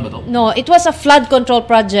also no, it was a flood control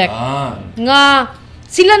project. Nga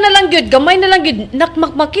sila na lang gyud, gamay na lang gyud,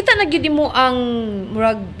 makita na gyud mo ang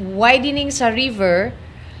murag widening sa river.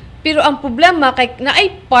 Pero ang problema kay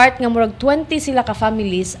naay part nga murag 20 sila ka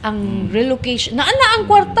families ang relocation. Naana ang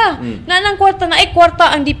kwarta. Naay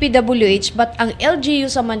kwarta ang DPWH, but ang LGU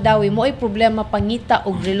sa Mandaue mo ay problema pangita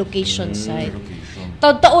og relocation site.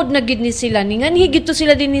 Taud-taod na gid ni sila ni ngan higit to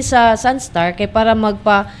sila din ni sa Sunstar kay para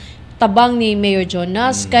magpa tabang ni Mayor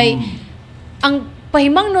Jonas kay ang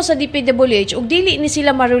pahimang no sa DPWH ug dili ni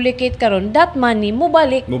sila ma-relocate karon, that money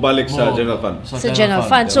mobalik sa general fund. Sa general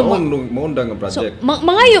fund. So maundang ang project. So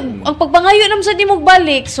mangayo ang pagbangayo nam sa dimog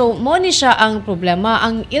balik. So mo ni siya ang problema.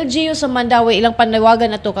 Ang LGU sa Mandaue ilang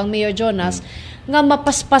panawagan ato kang Mayor Jonas nga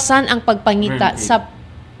mapaspasan ang pagpangita sa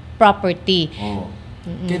property.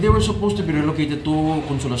 Kaya they were supposed to be relocated to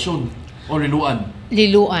Consolacion o Liluan.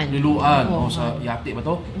 Oo. Sa Yati ba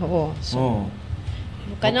to? Oo. So,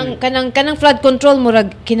 kanang flood control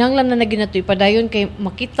murag kinahanglan na naginato ipadayon kay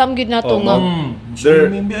makitam gyud nato nga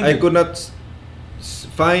I could not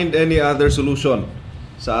find any other solution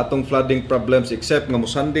sa atong flooding problems except nga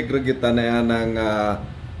mosandig ra kita na yanang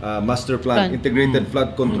master plan, integrated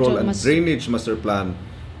flood control and drainage master plan,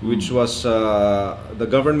 which was the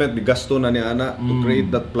government bigasto na ni ana to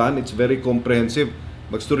create that plan. It's very comprehensive.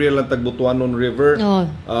 Magstorya lang tag Butuanon River.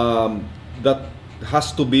 That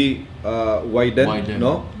has to be widened,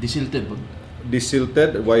 no?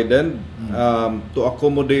 Desilted, widened, to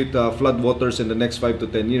accommodate flood waters in the next 5 to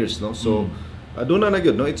 10 years, no? So, doon na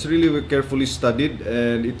gyud, no? It's really carefully studied,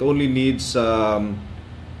 and it only needs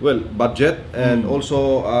budget and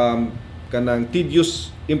also kanang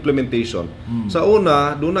tedious implementation. Sa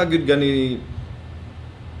una, doon na gyud gani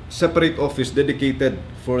separate office dedicated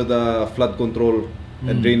for the flood control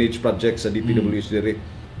and drainage projects sa DPWH diri.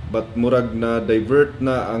 But murag na divert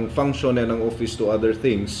na ang function ng office to other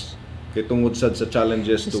things kay tungod sad sa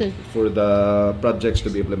challenges for the projects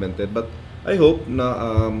to be implemented. But I hope na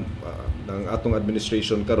ng atong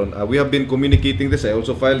administration karon, we have been communicating this. I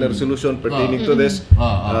also filed a resolution pertaining to this.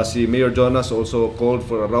 Si Mayor Jonas also called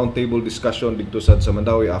for a roundtable discussion dito sa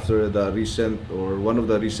Mandawi after the recent or one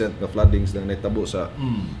of the recent na floodings na naitabo sa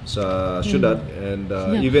syudad, and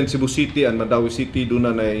even Cebu City and Mandawi City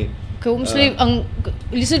doon na Muslim ang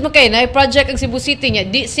lisod man kay na project ang Cebu City niya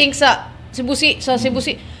di sing sa Cebu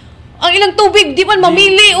City. Ang ilang tubig, di man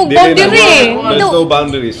mamili o boundary. There's no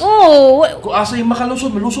boundaries. Oh. Kung asa yung makalusot,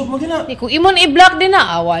 malusot mo gina. Kung imon i-block din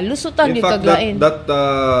na, lusutan in dito fact, glain. that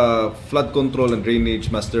flood control and drainage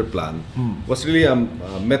master plan was really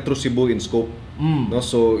Metro Cebu in scope. No?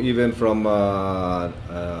 So even from, I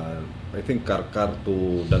think, Karkar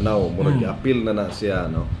to Danao, muna i-appeal na siya.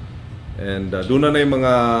 No? And doon na yung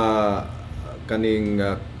mga kaning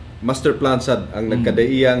master plan sad ang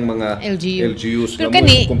nagkadaiyang mga LGUs pero na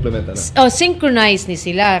kani complement na. Synchronize ni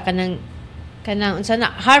sila kanang unsa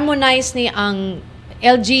na harmonize ni ang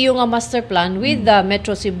LGU nga master plan with the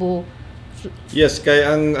Metro Cebu. Yes, kay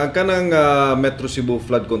ang kanang Metro Cebu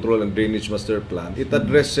flood control and drainage master plan, it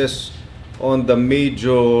addresses on the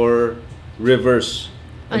major rivers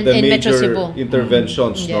and the major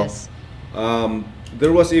interventions. Yes. No?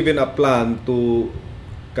 There was even a plan to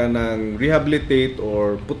kanang rehabilitate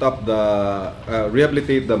or put up the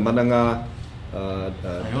rehabilitate the Mananga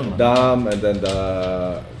dam, and then the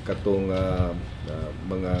katong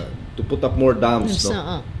mga to put up more dams,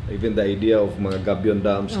 no? Even the idea of mga gabion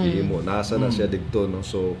dams gihimo nasa na siya didto, no?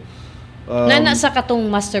 So nana sa katong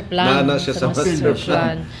master plan. Nana siya sa master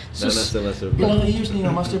plan. Kung i-use ni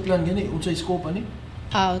nga master plan gani unsay scope ani?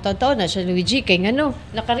 Taon na siya, Luigi. Kaya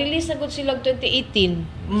naka-release na gud sila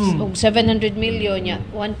 2018. Og 700 million niya.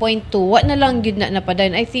 1.2. Wa na lang yun na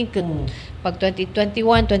napadayon. I think, pag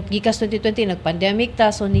 2021, gikas 2020, nag-pandemic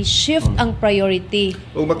ta. So, ni-shift ang priority.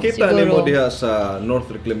 O makita nimo diha sa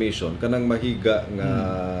North Reclamation, kanang mahiga nga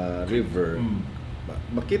river,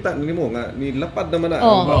 makita nimo nga nilapad naman na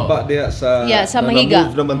ang baba diha sa mahiga.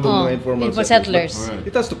 Na-move naman itong mga informal settlers.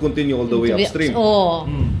 It has to continue all the way upstream.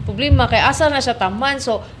 Problema kay asa na siya taman.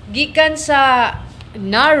 So gikan sa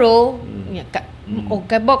narrow o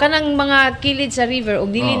kanang mga kilid sa river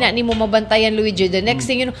og dili na nimo mabantayan, Luigi, the next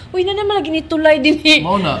thing uy na naman lagi nitulay dinhi.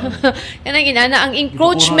 Mao na. Kanang inana ang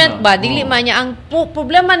encroachment ba dili man niya ang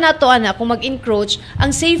problema nato ana kung mag-encroach,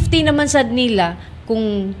 ang safety naman sad nila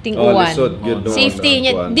kung ting-uwan. Safety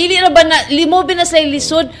niya. Dili ra ba na limobi na sila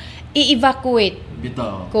lisod, i-evacuate.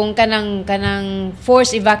 Bitaw. Kung kanang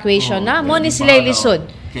force evacuation na mo ni sila lisod.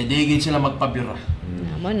 Kay digid sila magpabira.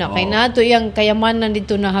 Mo na kay nato yang kayamanan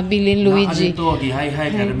dito na habilin, Luigi. Dito gi-high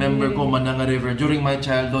ka remember ko Mananga River during my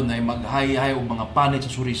childhood na mag-high og mga panit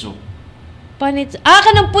sa Suriso. Panit.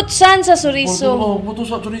 Kanang putsan sa Suriso. Puto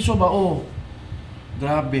sa Suriso ba?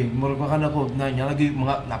 Grabe, murag ka na ko na niya lagi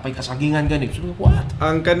mga napay kasagingan ganit. So what?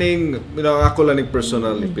 Ang kaning ako lang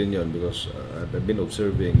personal opinion because I've been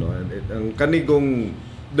observing, no, and ang kanigong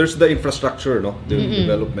there's the infrastructure, no, the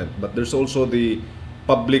development, but there's also the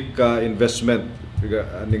public investment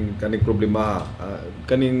kaning problema,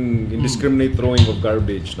 kaning indiscriminate throwing of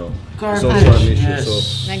garbage, no. So an issue. So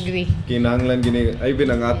agree. Kinahanglan gini even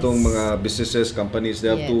ang atong mga businesses, companies, they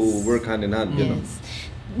have to work hand in hand, you know.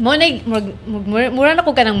 Mura na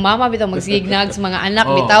ko kanang mama bitaw magsignag sa mga anak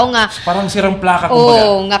bitaw nga parang sirang plaka kumbaga.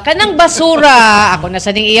 Nga kanang basura ako na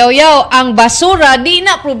sa ding iyaw-yaw ang basura di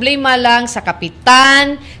na problema lang sa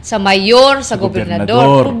kapitan, sa mayor, sa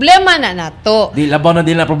gobernador. Problema na nato. Di labaw na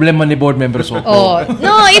din na problema ni board members ko.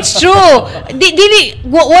 No, it's true. Dili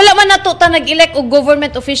wala man nato ta nag-elect og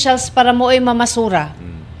government officials para mo ay mamasura.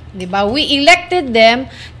 Di ba? We elected them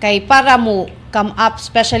kay para mo come up,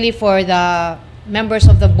 especially for the members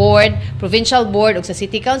of the board, provincial board ug sa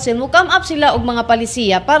city council, mo come up sila og mga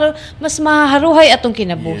palisiya para mas maharuhay atong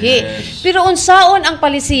kinabuhi. Pero unsaon ang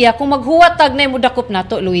palisiya kung maghuwatag na mo dakop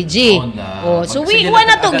nato, Luigi? So wala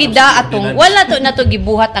na to gida atong wala to nato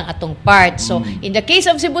gibuhat ang atong part. So in the case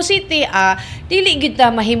of Cebu City, dili gid ta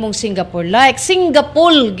mahimong Singapore like.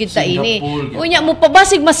 Singapore gid ta ini. Unya mo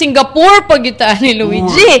pabasig ma Singapore pag gid ta ni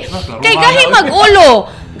Luigi. Kay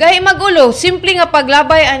gahi magulo, simple nga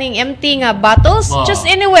paglabay aning empty nga bottles, just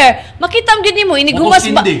anywhere. Makitam gid nimo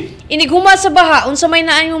inighumas sa baha unsa may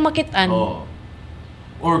naan mo makitaan.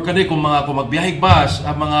 Or kani kung magbiyahig bus,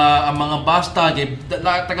 ang mga basta kay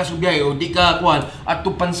taga subiyahe o di ka kuan at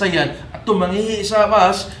pansayan at mangihi sa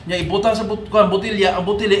bus nya ibutang sa butilya, ang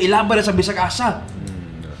butilya ilabay sa bisag asa.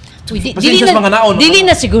 Pasensya sa mga naon. Dili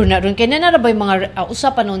na siguro na ron. Kaya na ba yung mga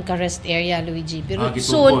usapan noon ka rest area, Luigi? Pero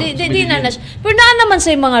so, di na. Pero naman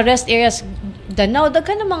sa mga rest areas, Danao,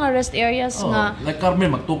 daghan na mga rest areas nga. Like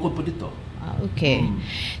Carmen, magtukod po dito. Okay.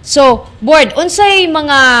 So, board, unsay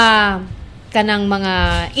mga kanang mga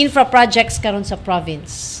infra projects karon sa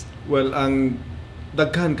province? Well, ang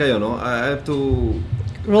daghan kayo, no? I have to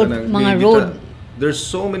Mga road. There's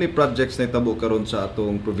so many projects na itabo karon sa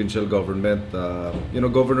atong provincial government.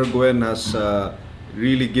 Governor Gwen has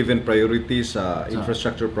really given priority sa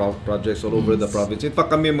infrastructure projects all over the province. In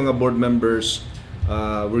fact, kami mga board members,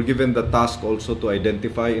 we're given the task also to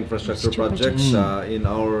identify infrastructure projects in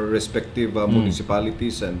our respective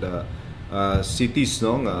municipalities and cities,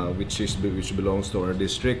 no, which belongs to our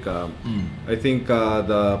district. I think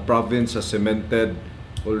the province has cemented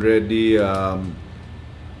already,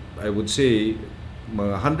 I would say,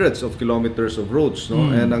 mga hundreds of kilometers of roads,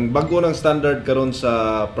 no. And ang bago ng standard karon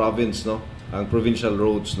sa province, no, ang provincial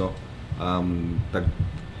roads, no,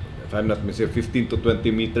 if I'm not mistaken, 15 to 20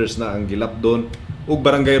 meters na ang gilap doon. Ug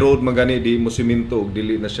barangay road magani di mo siminto ug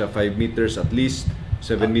dili na siya 5 meters at least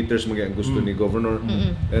 7 meters mga ang gusto ni governor.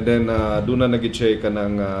 And then doon na nagit siya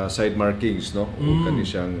kanang side markings, no, ug kani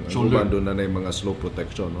siyang doon na yung mga slope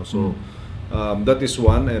protection, no. So that is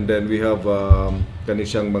one, and then we have kani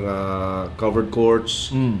siyang mga covered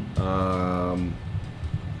courts,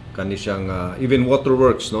 kani siyang even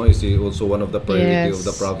waterworks, no, is also one of the priority of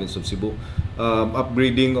the province of Cebu.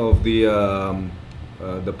 Upgrading of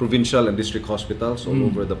the provincial and district hospitals all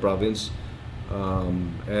over the province,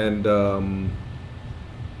 and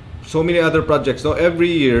so many other projects. No,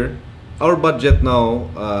 every year our budget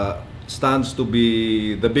now stands to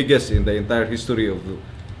be the biggest in the entire history of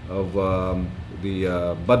the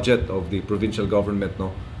budget of the provincial government,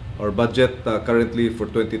 no. Our budget currently for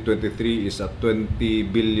 2023 is at 20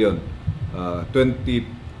 billion,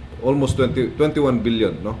 almost 21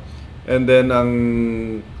 billion, no. And then ang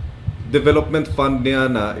development fund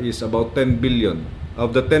niya na is about 10 billion.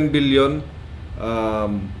 Of the 10 billion,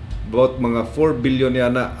 about mga 4 billion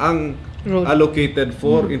niya na ang allocated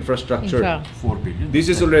for infrastructure. 4 billion. This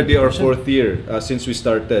is already our 4th year since we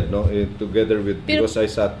started, no, together with, because I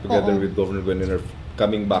sat together with Governor Gwen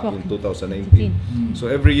coming back in 2019. So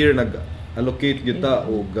every year nag-allocate kita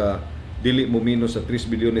og dili mo minus sa 3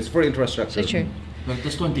 billion is for infrastructure. Sure.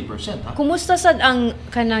 That's 20%. Kumusta sad ang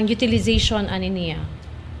kanang utilization ani niya?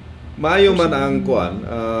 Maayo man ang kuan.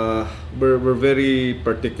 We're very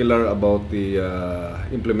particular about the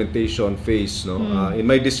implementation phase, no. In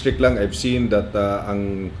my district lang I've seen that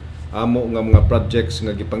ang amo nga mga projects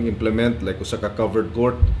nga gipang-implement like usa ka covered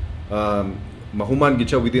court, mahuman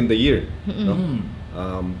gid siya within the year, no.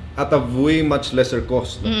 At a way much lesser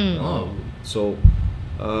cost, no? So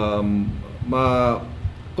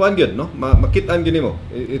kuan gyud, no, makit-an gyud nimo.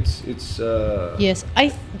 It's yes,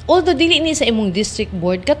 although dili ni sa imong district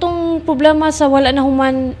board katong problema sa wala na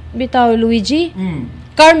human bitaw, Luigi.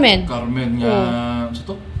 Carmen nga sa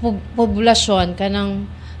to populasyon kanang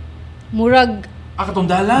murag katong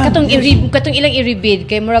dalan katong ilang i-rebid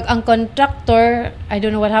kay murag ang contractor, I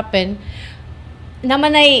don't know what happened,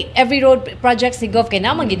 naman ay every road projects ni Gov kay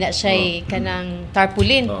naman gina siya kanang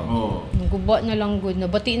tarpaulin. Guba na lang good na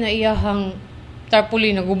bati na iyahang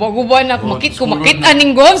tarpaulin na guba-guba na makit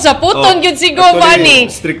aning Gov sa puton gyud si Gov ani.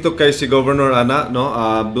 Stricto kay si Governor ana, no.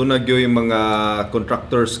 Doon na gyud yung mga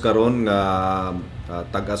contractors karon nga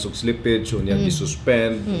tag-asog slippage unya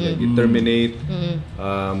gi-suspend, unya gi-terminate.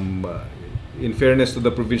 In fairness to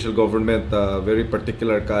the provincial government, very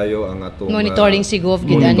particular kayo ang atong monitoring si Gov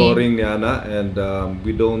gid ani. Monitoring niya na, and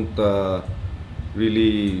we don't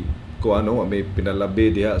really may pinalabi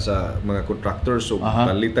diha sa mga contractors, so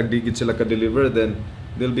kalitag digit sila ka-deliver, then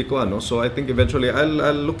they'll be so I think eventually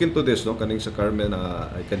I'll look into this, no, kaning sa Carmen.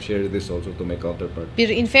 I can share this also to my counterpart. Pero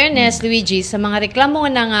in fairness, Luigi, sa mga reklamo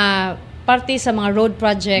nga parte sa mga road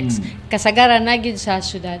projects, kasagaran na gyud sa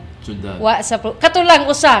syudad. Wa sa katulang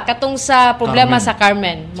usa katong sa problema sa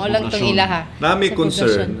Carmen, mo lang tong ilaha. Nami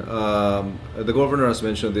concern, the governor has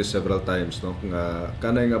mentioned this several times, no, nga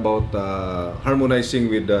kanang about harmonizing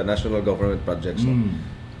with the national government projects, no.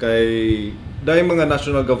 Kay dahil mga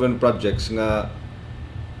national government projects nga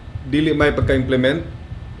dili may pagka-implement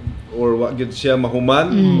or wa gyud siya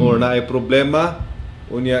mahuman or naay problema,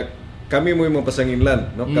 unya kami mo yung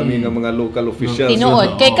pasanginlan, no, kami nga mga local officials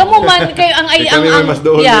tinuod kay kamo man kay ang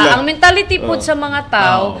mentality pud sa mga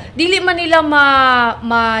tao, dili man nila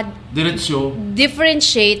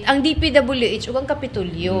differentiate ang DPWH ug ang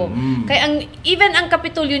Kapitolyo. Kay even ang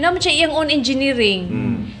Kapitolyo naman siya iyang own engineering.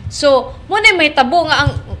 So mo na may tabo nga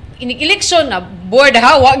ang inig-eleksyon na board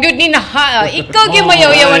hawa gyud ni na ikaw gyud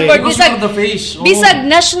mayaw-yawan board bisag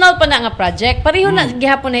national pa na nga project pareho na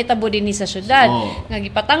gihapon na hitabo dinhi sa syudad nga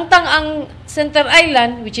gipatangtang ang Center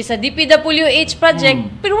Island which is a DPWH project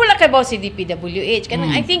pero wala kay baw si DPWH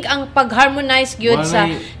kanang I think ang pag-harmonize gyud sa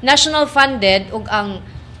national funded ug ang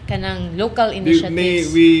kanang local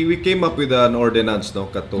initiatives. We came up with an ordinance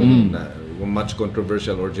katong na much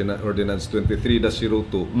controversial ordinance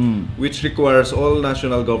 23-02 which requires all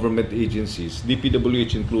national government agencies,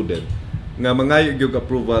 DPWH included, nga mangayog yung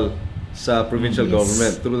approval sa provincial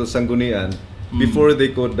government through the sanggunian before they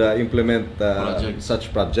could implement such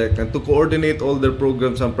project. And to coordinate all their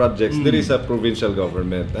programs and projects, there is a provincial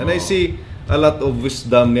government. And I see a lot of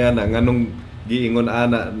wisdom niya na nganong giingon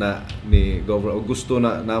ana na ni Governor Augusto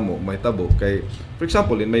na namo may tabo kay for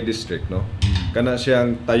example in my district kana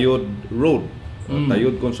siyang Tayod Road,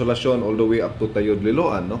 Tayod Consolacion all the way up to Tayod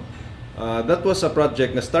Liloan that was a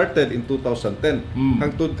project na started in 2010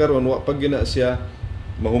 hangtod karon wa pag gina siya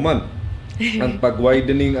mahuman ang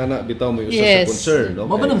pag-widening ana bitaw mo sa concern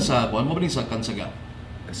mo ba nang sa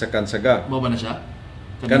Kansaga mo ba na siya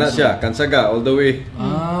kana siya Kansaga all the way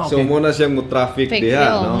okay. So muna siyang mo traffic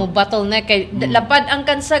diha mo bottleneck kay lapad ang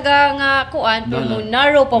Kansaga nga kuan pero mo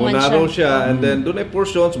narrow pa man siya. Narrow siya and then dunay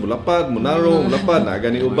portions mo lapad mo narrow lapad na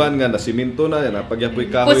gani uban nga nasimento na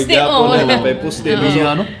napagyapoy kahoy gyapon na napay puste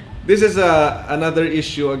This is another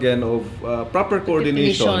issue again of proper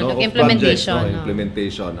coordination of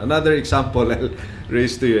implementation. Another example I'll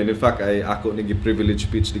raise to you and in fact ako nigi privilege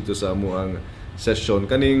speech dito sa amo ang session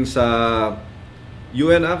kaning sa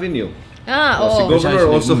UN Avenue. Si Governor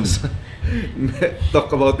also talk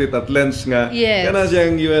about it at length nga. Kana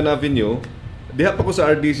siyang UN Avenue. Diha pa ko sa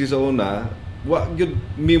RDC sa una, wa gyud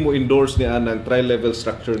mi mo endorse ni anang tri-level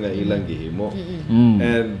structure nga ilang gihimo.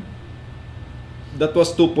 And that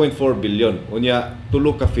was 2.4 billion. Unya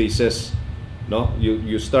tulo ka phases.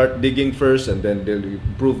 You start digging first and then they'll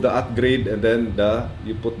improve the upgrade and then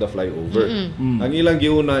you put the flyover. Ang ilang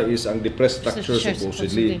giuna is ang depressed structure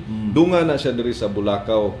supposedly. Dunga na siya diri sa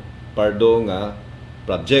Bulacau Pardo nga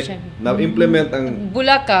project. Na implement ang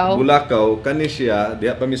Bulacau kani siya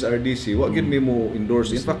diha pa Miss RDC wa gid mi mo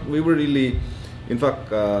endorse. In fact we were really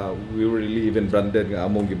even branded nga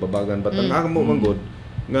among gibabagan but ang amo manggod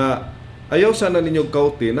nga ayaw sana ninyo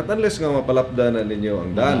kautin at unless nga mapalapda na ninyo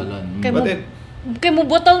ang daan. But then kay mo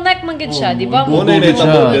bottleneck man gid siya, di ba? Mo na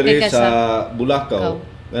nitabo diri sa Bulacau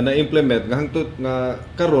nga na-implement nga hangtod nga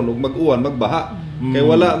karon ug mag-uwan magbaha. Kay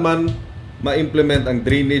wala man ma-implement ang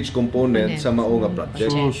drainage component sa mao nga project.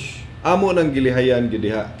 Amo nang gilihayan gid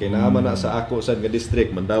diha kay naama na sa ako sad nga district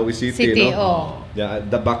Mandawi City.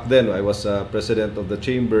 Back then I was president of the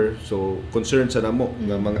chamber so concerned sa namo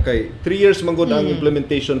nga mga kay 3 years man gud ang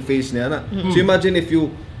implementation phase niya na. So imagine if you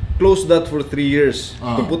close that for 3 years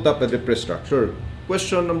to put up a depressed structure.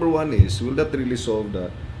 Question number 1 is will that really solve the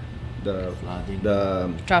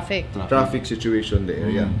traffic situation in the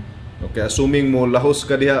area? Okay, assuming mo lahos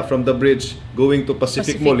ka diha from the bridge going to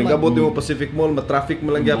Pacific Mall. Ingabot mo Pacific Mall, ma-traffic mo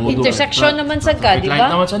lang gyapon. Intersection naman sa ka, di ba?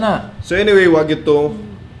 So anyway, wag ito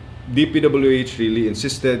DPWH really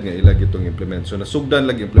insisted nga ila gitong implement. So nasugdan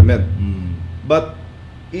lag implement. But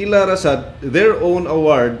ila rasad their own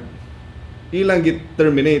award ilang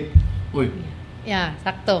git-terminate.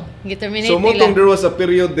 Sakto. Git-terminate so motong there was a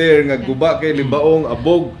period there nga guba kay Libaong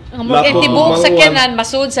abog. Ang tibuok sa kanan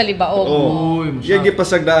masud sa Libaong. Yang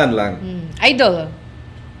gipasagdaan lang. Idol.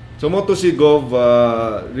 So moto si Gov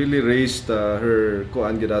really raised her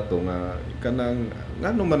kuan gid ato nga kanang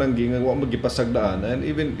ngano man ang gingan wa magipasagdaan and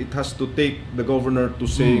even it has to take the governor to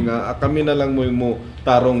say nga kami na lang mo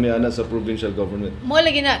tarong ni ana sa provincial government. Mo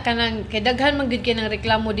lagi na kanang kay daghan man gid kanang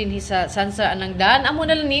reklamo dinhi sa sansa anang daan. Amo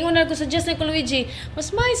na lang niingon na ko suggest ni Luigi,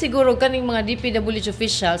 mas may siguro kaning mga DPWH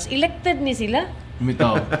officials elected ni sila.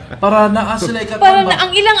 Mitaw. Para naa sila para na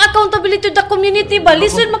ang ilang accountability to the community ba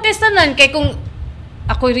listen makaistanan kay kung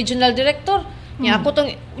ako'y regional director. Nya ako tong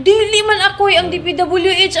dili man ako'y ang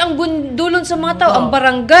DPWH ang bundulon sa mga tao, ang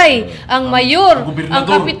barangay, ang mayor, ang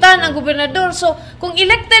kapitan, ang gobernador. So kung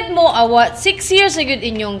elected mo 6 years sa gid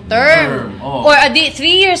inyong term or 3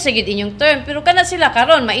 years sa gid inyong term pero kana sila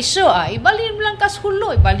karon ma-issue ibalhin mo lang kas hulo,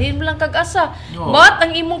 ibalhin mo lang kag asa. But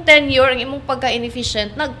ang imong tenure, ang imong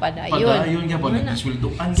pagka-inefficient nagpadayon. Padayon nga ba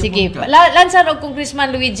nagdisweldoan. Sige, lansan og Congressman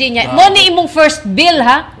Luigi nya. Mo ni imong first bill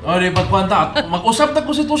ha? Di pagkwanta mag-usap ta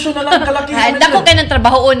konstitusyon na lang kalaki. Dako kay nang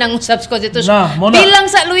trabaho ng subs constitution. Bilang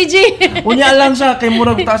sa Luigi. Unya lang sa kay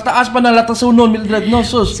murag taas-taas pa na latasunon Mildred no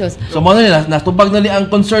sus. So mo na natubag na ni ang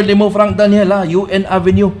concern ni mo Frank Daniel UN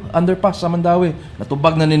Avenue underpass sa Mandawi.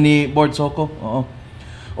 Natubag na ni Board Soko.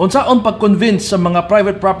 Unsaon pag-convince sa mga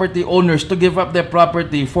private property owners to give up their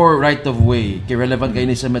property for right of way? Kay relevant kay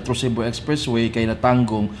ni sa Metro Cebu Expressway kay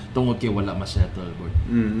natanggong tungod kay wala ma-settle, board.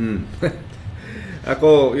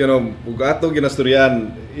 Ako, ug ato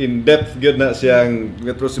ginastoryan in depth gyud na siyang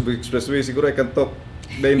Metro Cebu Expressway, siguro I can talk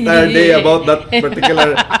the entire day about that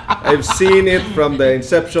particular. I've seen it from the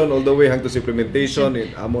inception all the way hangtod sa implementation.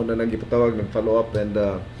 Amo na nang gipatawag ng follow up, and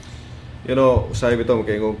usay bitaw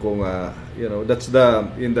makaingon kung that's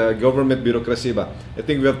in the government bureaucracy ba. I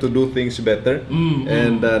think we have to do things better,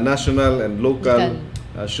 and national and local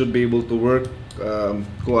should be able to work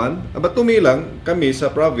but to me lang, kami sa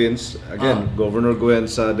province, again, Governor Gwen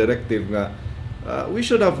sa directive nga we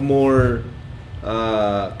should have more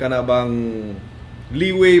kanabang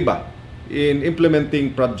leeway ba in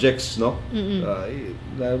implementing projects, no?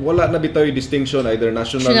 Wala na bitaw yung distinction either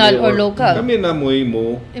national or local. Kami na mo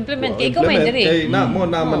implement kay ikaw may diri. Kay na mo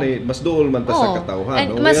naman mas duol man ta sa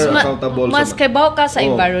katawhan, no? We are accountable mas kabaw ka sa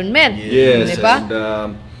environment. Yes, di ba?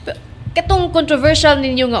 And katong controversial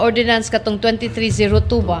ninyo nga ordinance katong 2302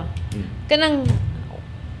 ba? Kanang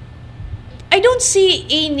I don't see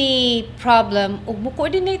any problem ug mo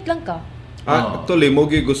coordinate lang ka. Actually, mo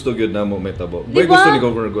gusto gyud namo metabo. Boy Diba? gusto ni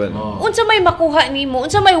Governor Gwen. Unsa may makuha nimo?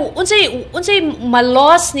 Unsay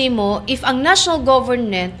ma-loss nimo if ang national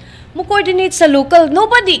government mo coordinate sa local?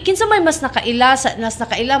 Nobody kinsa may mas nakaila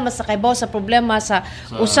mas nakaibaw sa problema sa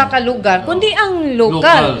usa ka lugar kundi ang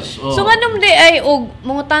local. So nganong di ay og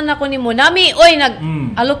mangutana ko nimo nami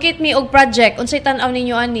allocate me og project unsay tan-aw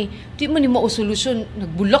ninyo ani? Di man ni mao solusyon,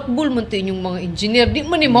 nagbulakbol man ti inyong mga engineer, di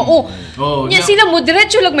man ni mao. Nya sila mo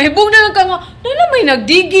diretso lang mahibong na lang ka nga dala may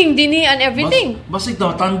nagdigging dinhi and everything. Basig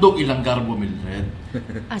daw tandog ilang garbo, Mildred.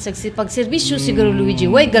 Sa pagserbisyo siguro Luigi,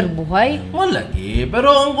 way garbuhay. Malagi,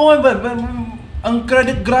 pero ang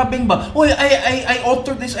credit grabbing ba? Oy, I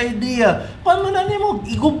altered this idea. Paano na nimo?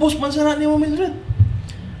 Igubos man sa nimo, Mildred.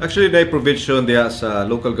 Actually, na provision diha sa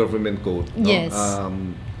local government code, no? Yes.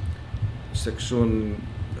 Section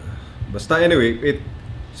basta anyway,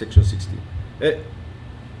 section 60.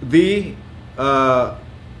 The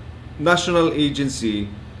national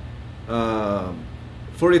agency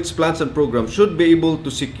for its plans and programs should be able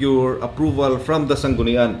to secure approval from the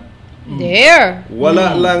sanggunian. There.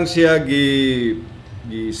 Wala lang siya gi-specify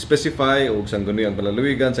og sangguniang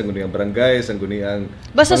Palaluigan, sangguniang barangay, sangguniang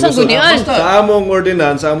basta sanggunian. Sa among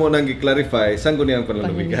ordinance, amo nang gi-clarify sangguniang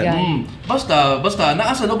Palaluigan. Basta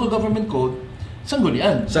naa sa local government code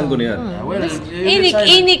sanggunian. Well,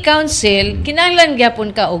 any council kinahanglan gyapon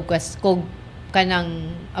ka og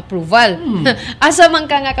kanang approval. Asa man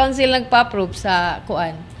ka nga council nagpa-approve sa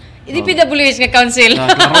kuan? DPWH nga council.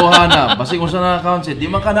 Klarohan na. Basta kung saan na council, di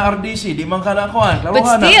man ka na RDC, di man ka na kuan. Klarohan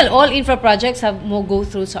But still, all infra projects mo go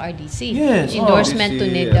through sa RDC. Yes. Endorsement RDC, to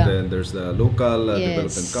NIDA. and then there's the local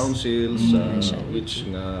development councils, which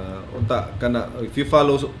unta kana if you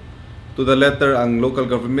follow to the letter ang local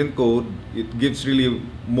government code, it gives really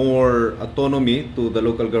more autonomy to the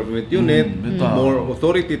local government unit, more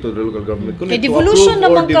authority to the local government unit. Kay devolution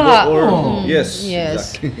naman ka. Yes.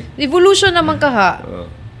 Exactly. Devolution naman ka.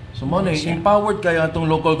 So empowered kaya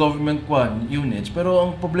itong local government units, pero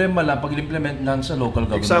ang problema lang pag implement lang sa local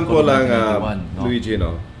government. Example lang, Luigi,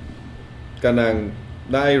 kanang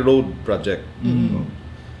naay road project.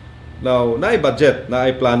 Now, naay budget,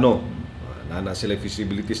 naay plano. Na sila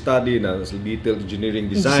feasibility study, na sila detailed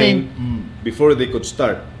engineering design before they could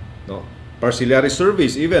start, no? Parcellary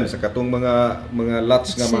surveys even sa katong mga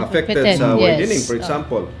lots nga ma-affected sa widening, for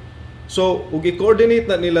example. So ug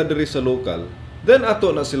i-coordinate na nila diri sa local, then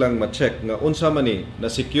ato na silang ma-check nga unsa man ni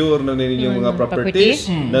na secure na ninyong mga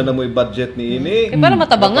properties na namoy budget ni ini para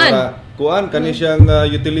matabangan para kuan kani siyang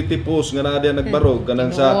utility post nga naa diya nagbarog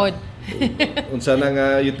kanang sa unsa na nga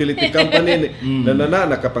utility company na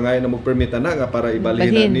nakapangayon na mo permit na nga para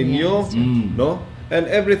ibalhin ninyo, no? And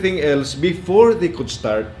everything else before they could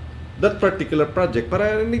start that particular project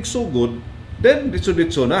para nigsugod, then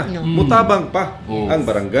ditso na. Mutabang pa ang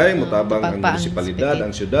barangay, mutabang ang munisipalidad,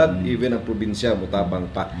 ang syudad, even ang probinsya mutabang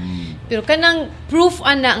pa. Pero kanang proof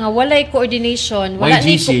ana nga walay coordination, wala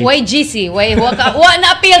ni YGC, wa na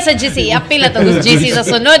appeal sa GC, appeal na to GC sa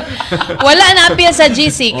sunod. Wala na appeal sa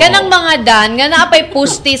GC. Kanang mga dan nga naapay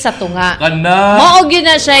pusti sa tunga. Mao gyud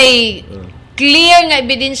na siya clear nga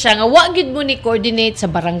ebidensya nga wa gid mo ni coordinate sa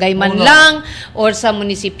barangay man lang or sa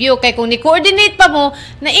munisipyo, kay kung ni coordinate pa mo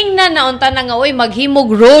naingna na unta na nga oy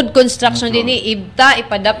maghimog road construction dinhi ibta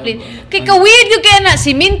ipadaplin kay weird gyud kay na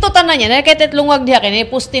simento tanan niya na kay tetlungwag diha kay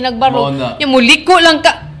pusti nagbarog nya muliko lang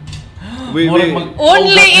ka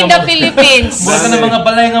Only in the Philippines. Mura ka na mga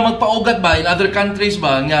balay nga magpaugat ba in other countries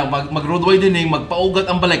ba nga mag-roadway din magpaugat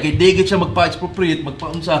ang balay kay digit siya magpa-expropriate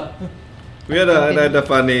magpaunsa. We had a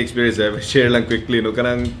funny experience. Share lang quickly no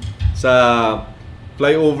kanang sa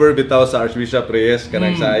flyover bitaw sa Archbishop Reyes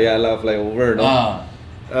kanang sa Ayala flyover no.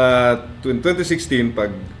 2016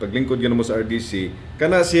 paglingkod gyud mo sa RDC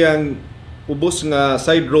kana siyang ubos nga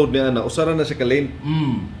side road niya na usara na siya ka lane.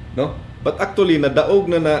 No? But actually nadaog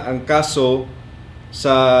na ang kaso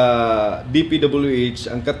sa DPWH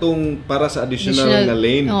ang katong para sa additional nga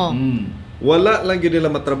lane. Wala lang gyud nila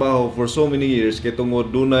matrabaho for so many years kay tungod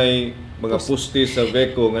dunay mga postes sa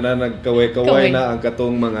Veco nga na nagkaway-kaway na ang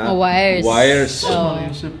katong mga wires.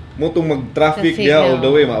 Motong mag-traffic diha all the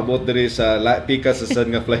way maabot diri sa pika sa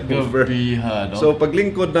sad nga flyover. No? So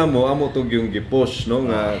paglingkod na mo amo tong yung gipush no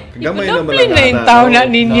nga gamay na malangana. Na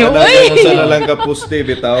ninyo. Sana lang ka poste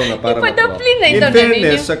bitaw nga para in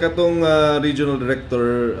fairness sa katong regional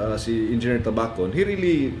director si Engineer Tabacon, he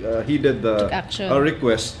really heeded our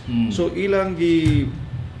request. So ilang gi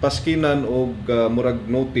paskinan og murag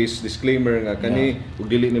notice disclaimer nga kani ug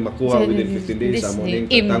dili ni makuha within 15 days amo ning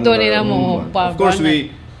of course we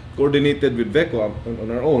coordinated with Veco on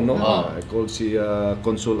our own no. I called si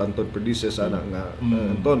Consul Anton Perdices ana nga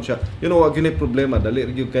Anton siya wag gini problema dali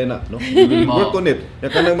gyud kay na no. We will work on it ya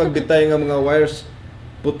kanang magbitay nga mga wires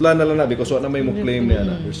putla na lang na because wala na may mo claim niya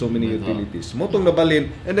na there's so many utilities motong nabalin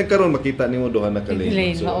and then karon makita nimo duha na ka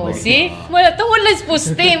lane so see wala to wala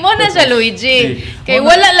poste mo na sa Luigi kay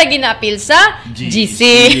wala lagi na appeal sa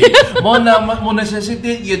GC mo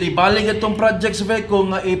necessity yun ibalik itong project sa Veco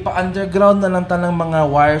nga ipa-underground na lang tanang mga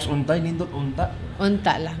wires untay nindot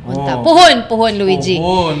unta lang. Puhon Luigi.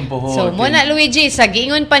 Puhon. So mo na Luigi sa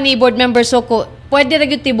giingon pa ni board member Soko, pwede ra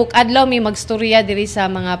gyud tibok adlaw may magstorya diri sa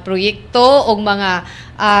mga proyekto o mga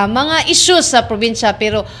issues sa probinsya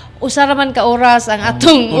pero usara man ka oras ang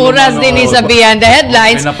atong oras dinhi sa Beyond the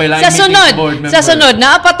Headlines. Sa sunod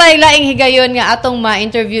naapatay laing higayon nga atong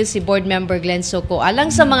ma-interview si board member Glenn Soko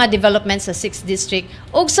alang sa mga developments sa 6th district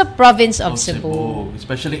ug sa Province of Cebu.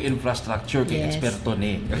 Especially infrastructure kay eksperto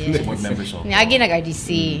ni si board member Soko. Niagi nag-RDC.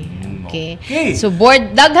 Okay. So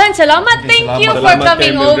board daghan salamat. Thank you for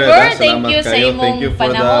coming over. Thank you sa imong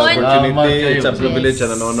panahon. It's a privilege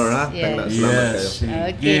and an honor ha. Salamat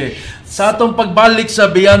kayo. Okay. Sa atong pagbalik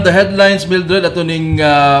sa Beyond the Headlines, Mildred, ato ning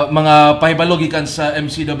mga pahibalo gikan sa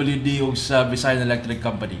MCWD ug sa Visayan Electric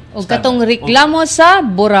Company. Ug katong reklamo sa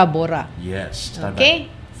Bora-Bora. Yes.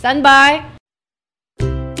 Okay. Stand by.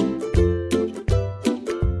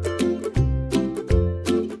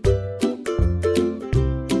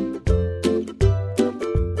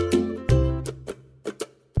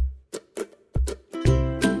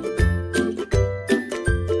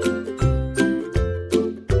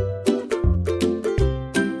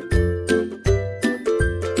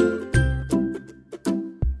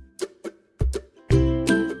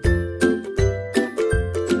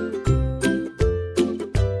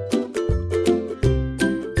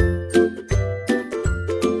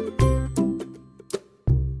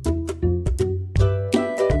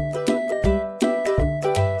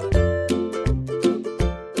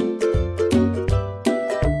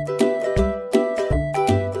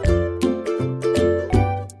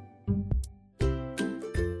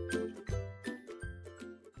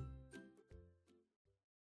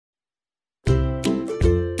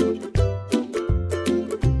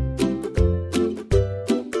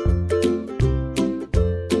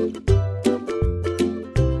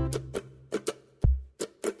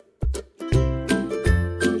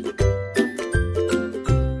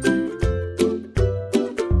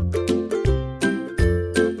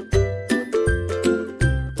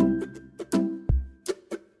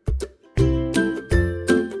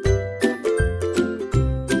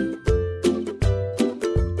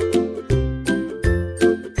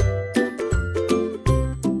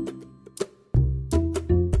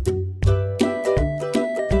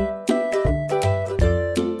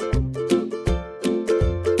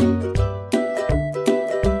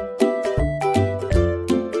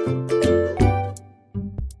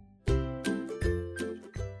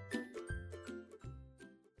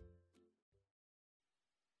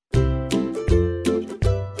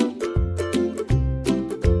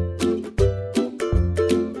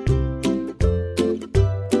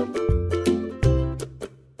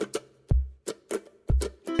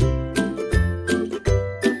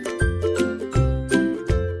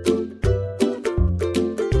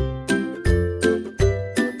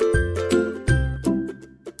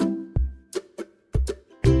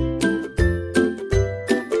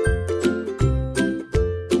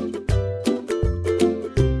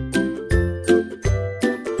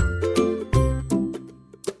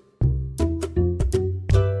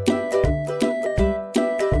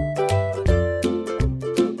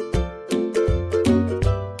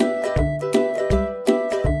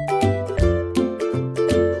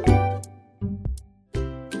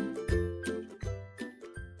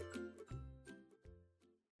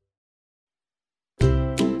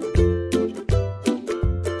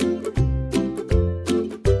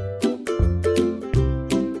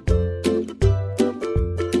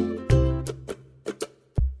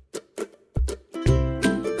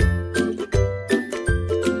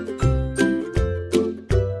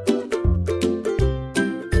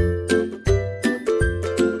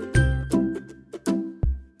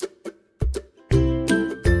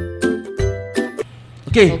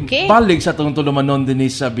 Okay, balik sa itong tulumanon din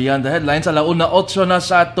sa Beyond the Headlines. Alauna 8 na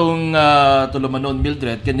sa itong tulumanon,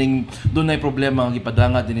 Mildred. Kaning doon ay problema ang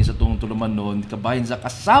ipadanga din sa itong tulumanon. Kabahin sa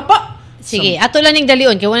kasaba. Sige, ato lang ning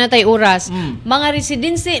dalion kay wala tay oras. Mga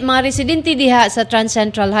residente diha sa Trans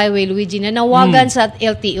Central Highway, Luigi, na nawagan sa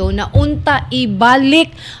LTO na unta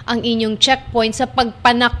ibalik ang inyong checkpoint sa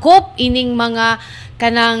pagpanakop ining mga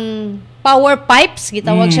kanang power pipes,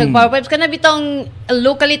 gitawag siya power pipes, kana bitong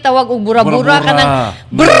locally tawag og bura-bura kanang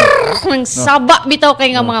nang saba bitaw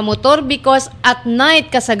kay nga mga motor, because at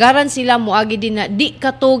night kasagaran sila moagi din na di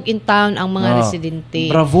katog in town ang mga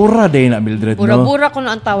residente. Bravura day na, Mildred, bura-bura kuno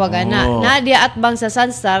ang tawagan na dia at bang sa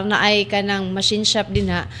Sunstar na ay kanang machine shop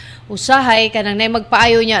din ha, usahay kanang nay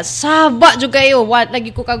magpaayo niya, saba jud kayo, wat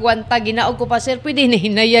lagi ko kagwanta, ginaog ko pa, sir, pwede na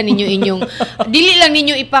hinayan ninyo inyong dili lang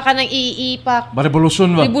ninyo ipa kanang iipa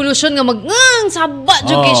revolution nga saba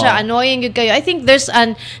jud kay siya, annoying jud kayo. I think there's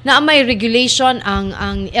may regulation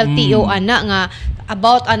ang LTO ana nga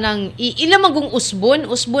about anang ilang magong usbon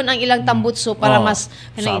ang ilang tambutso para mas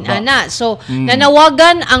kanang ana. So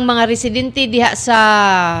nanawagan ang mga residente diha sa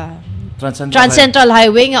Trans Central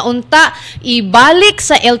Highway nga unta ibalik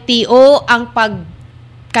sa LTO ang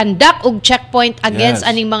pagkandak og checkpoint against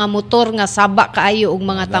aning mga motor nga saba kaayo og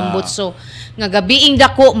mga tambutso nga gabiing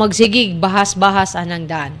dako magsigig bahas-bahas anang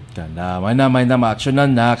daan. Kana may na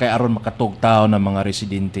ma-actionan na kay aron makatugtaw ng mga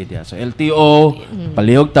residente diha sa LTO.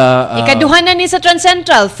 Palihog ta. Ikaduhan na ni sa Trans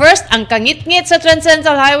Central. First ang kangit-ngit sa Trans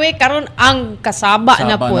Central Highway, karon ang kasaba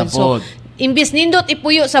na po. So imbis nindot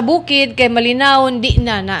ipuyo sa bukid kay malinaw di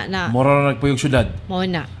na mura na nagpuyog syudad. Mo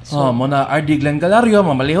na. So mo na RD Glenn Galario,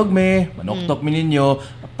 mamalihog me, manuktok mi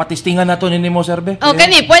ninyo. Patistingan nato nimo, sir be.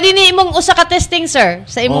 Kani pwede ni imong usa ka testing, sir,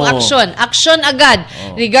 sa imong action agad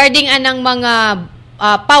regarding anang mga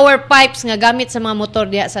power pipes nga gamit sa mga motor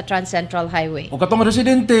diha sa Trans Central Highway. O katong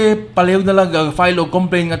residente, palihog na lang file og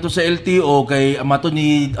complaint ngadto sa LTO kay amato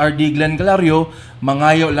ni RD Glenn Galario,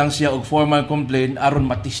 mangayo lang siya og formal complaint aron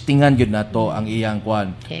matistingan gyud nato ang iyang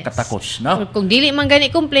katakos, no? Kung dili man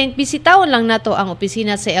gani complaint, bisitawon lang nato ang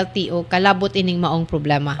opisina sa LTO kalabot ining maong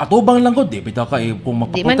problema. Atubang lang gud di bitaw ka kung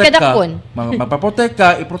magpaprotect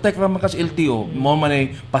ka, i-protect ra man ka sa LTO, mo man ay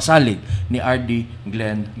pasalig ni RD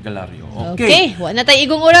Glenn Galario. Okay, wa na tay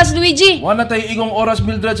igong oras, Luigi. Wa na tay igong oras,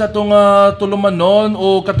 Mildred, sa atong tulumanon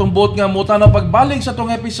o katumbot nga muta na pagbalik sa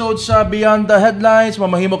atong episode sa Beyond the Headlines.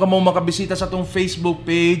 Mamahimo ka mo makabisita sa atong Facebook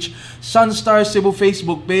page, Sunstar Cebu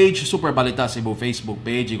Facebook page, Super Balita Cebu Facebook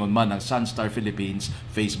page, ingon man ang Sunstar Philippines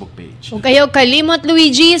Facebook page. Ug kayo kalimot,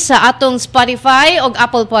 Luigi, sa atong Spotify o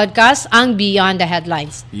Apple Podcast ang Beyond the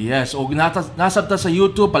Headlines. Yes, ug nasabta sa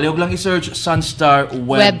YouTube, palihog lang i-search Sunstar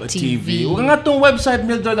Web TV. Ug ang atong website,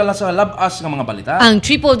 Mildred, ala sa labas nga mga balita, ang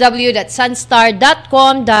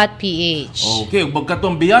www.sunstar.com.ph. Okay, ug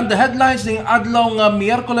katong Beyond the Headlines ning adlaw nga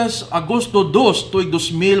Miyerkules, Agosto 2, tuig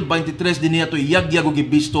 2023 dinhi ato yagyag og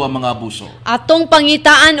gibisto ang mga abuso. Atong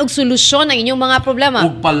pangitaan og solusyon ang inyong mga problema.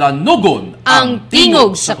 Ug palanugon ang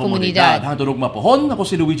tingog sa komunidad. Hangtod ug mapuhon, ako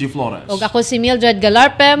si Luigi Flores. Ug ako si Mildred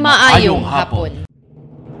Galarpe. Maayong hapon.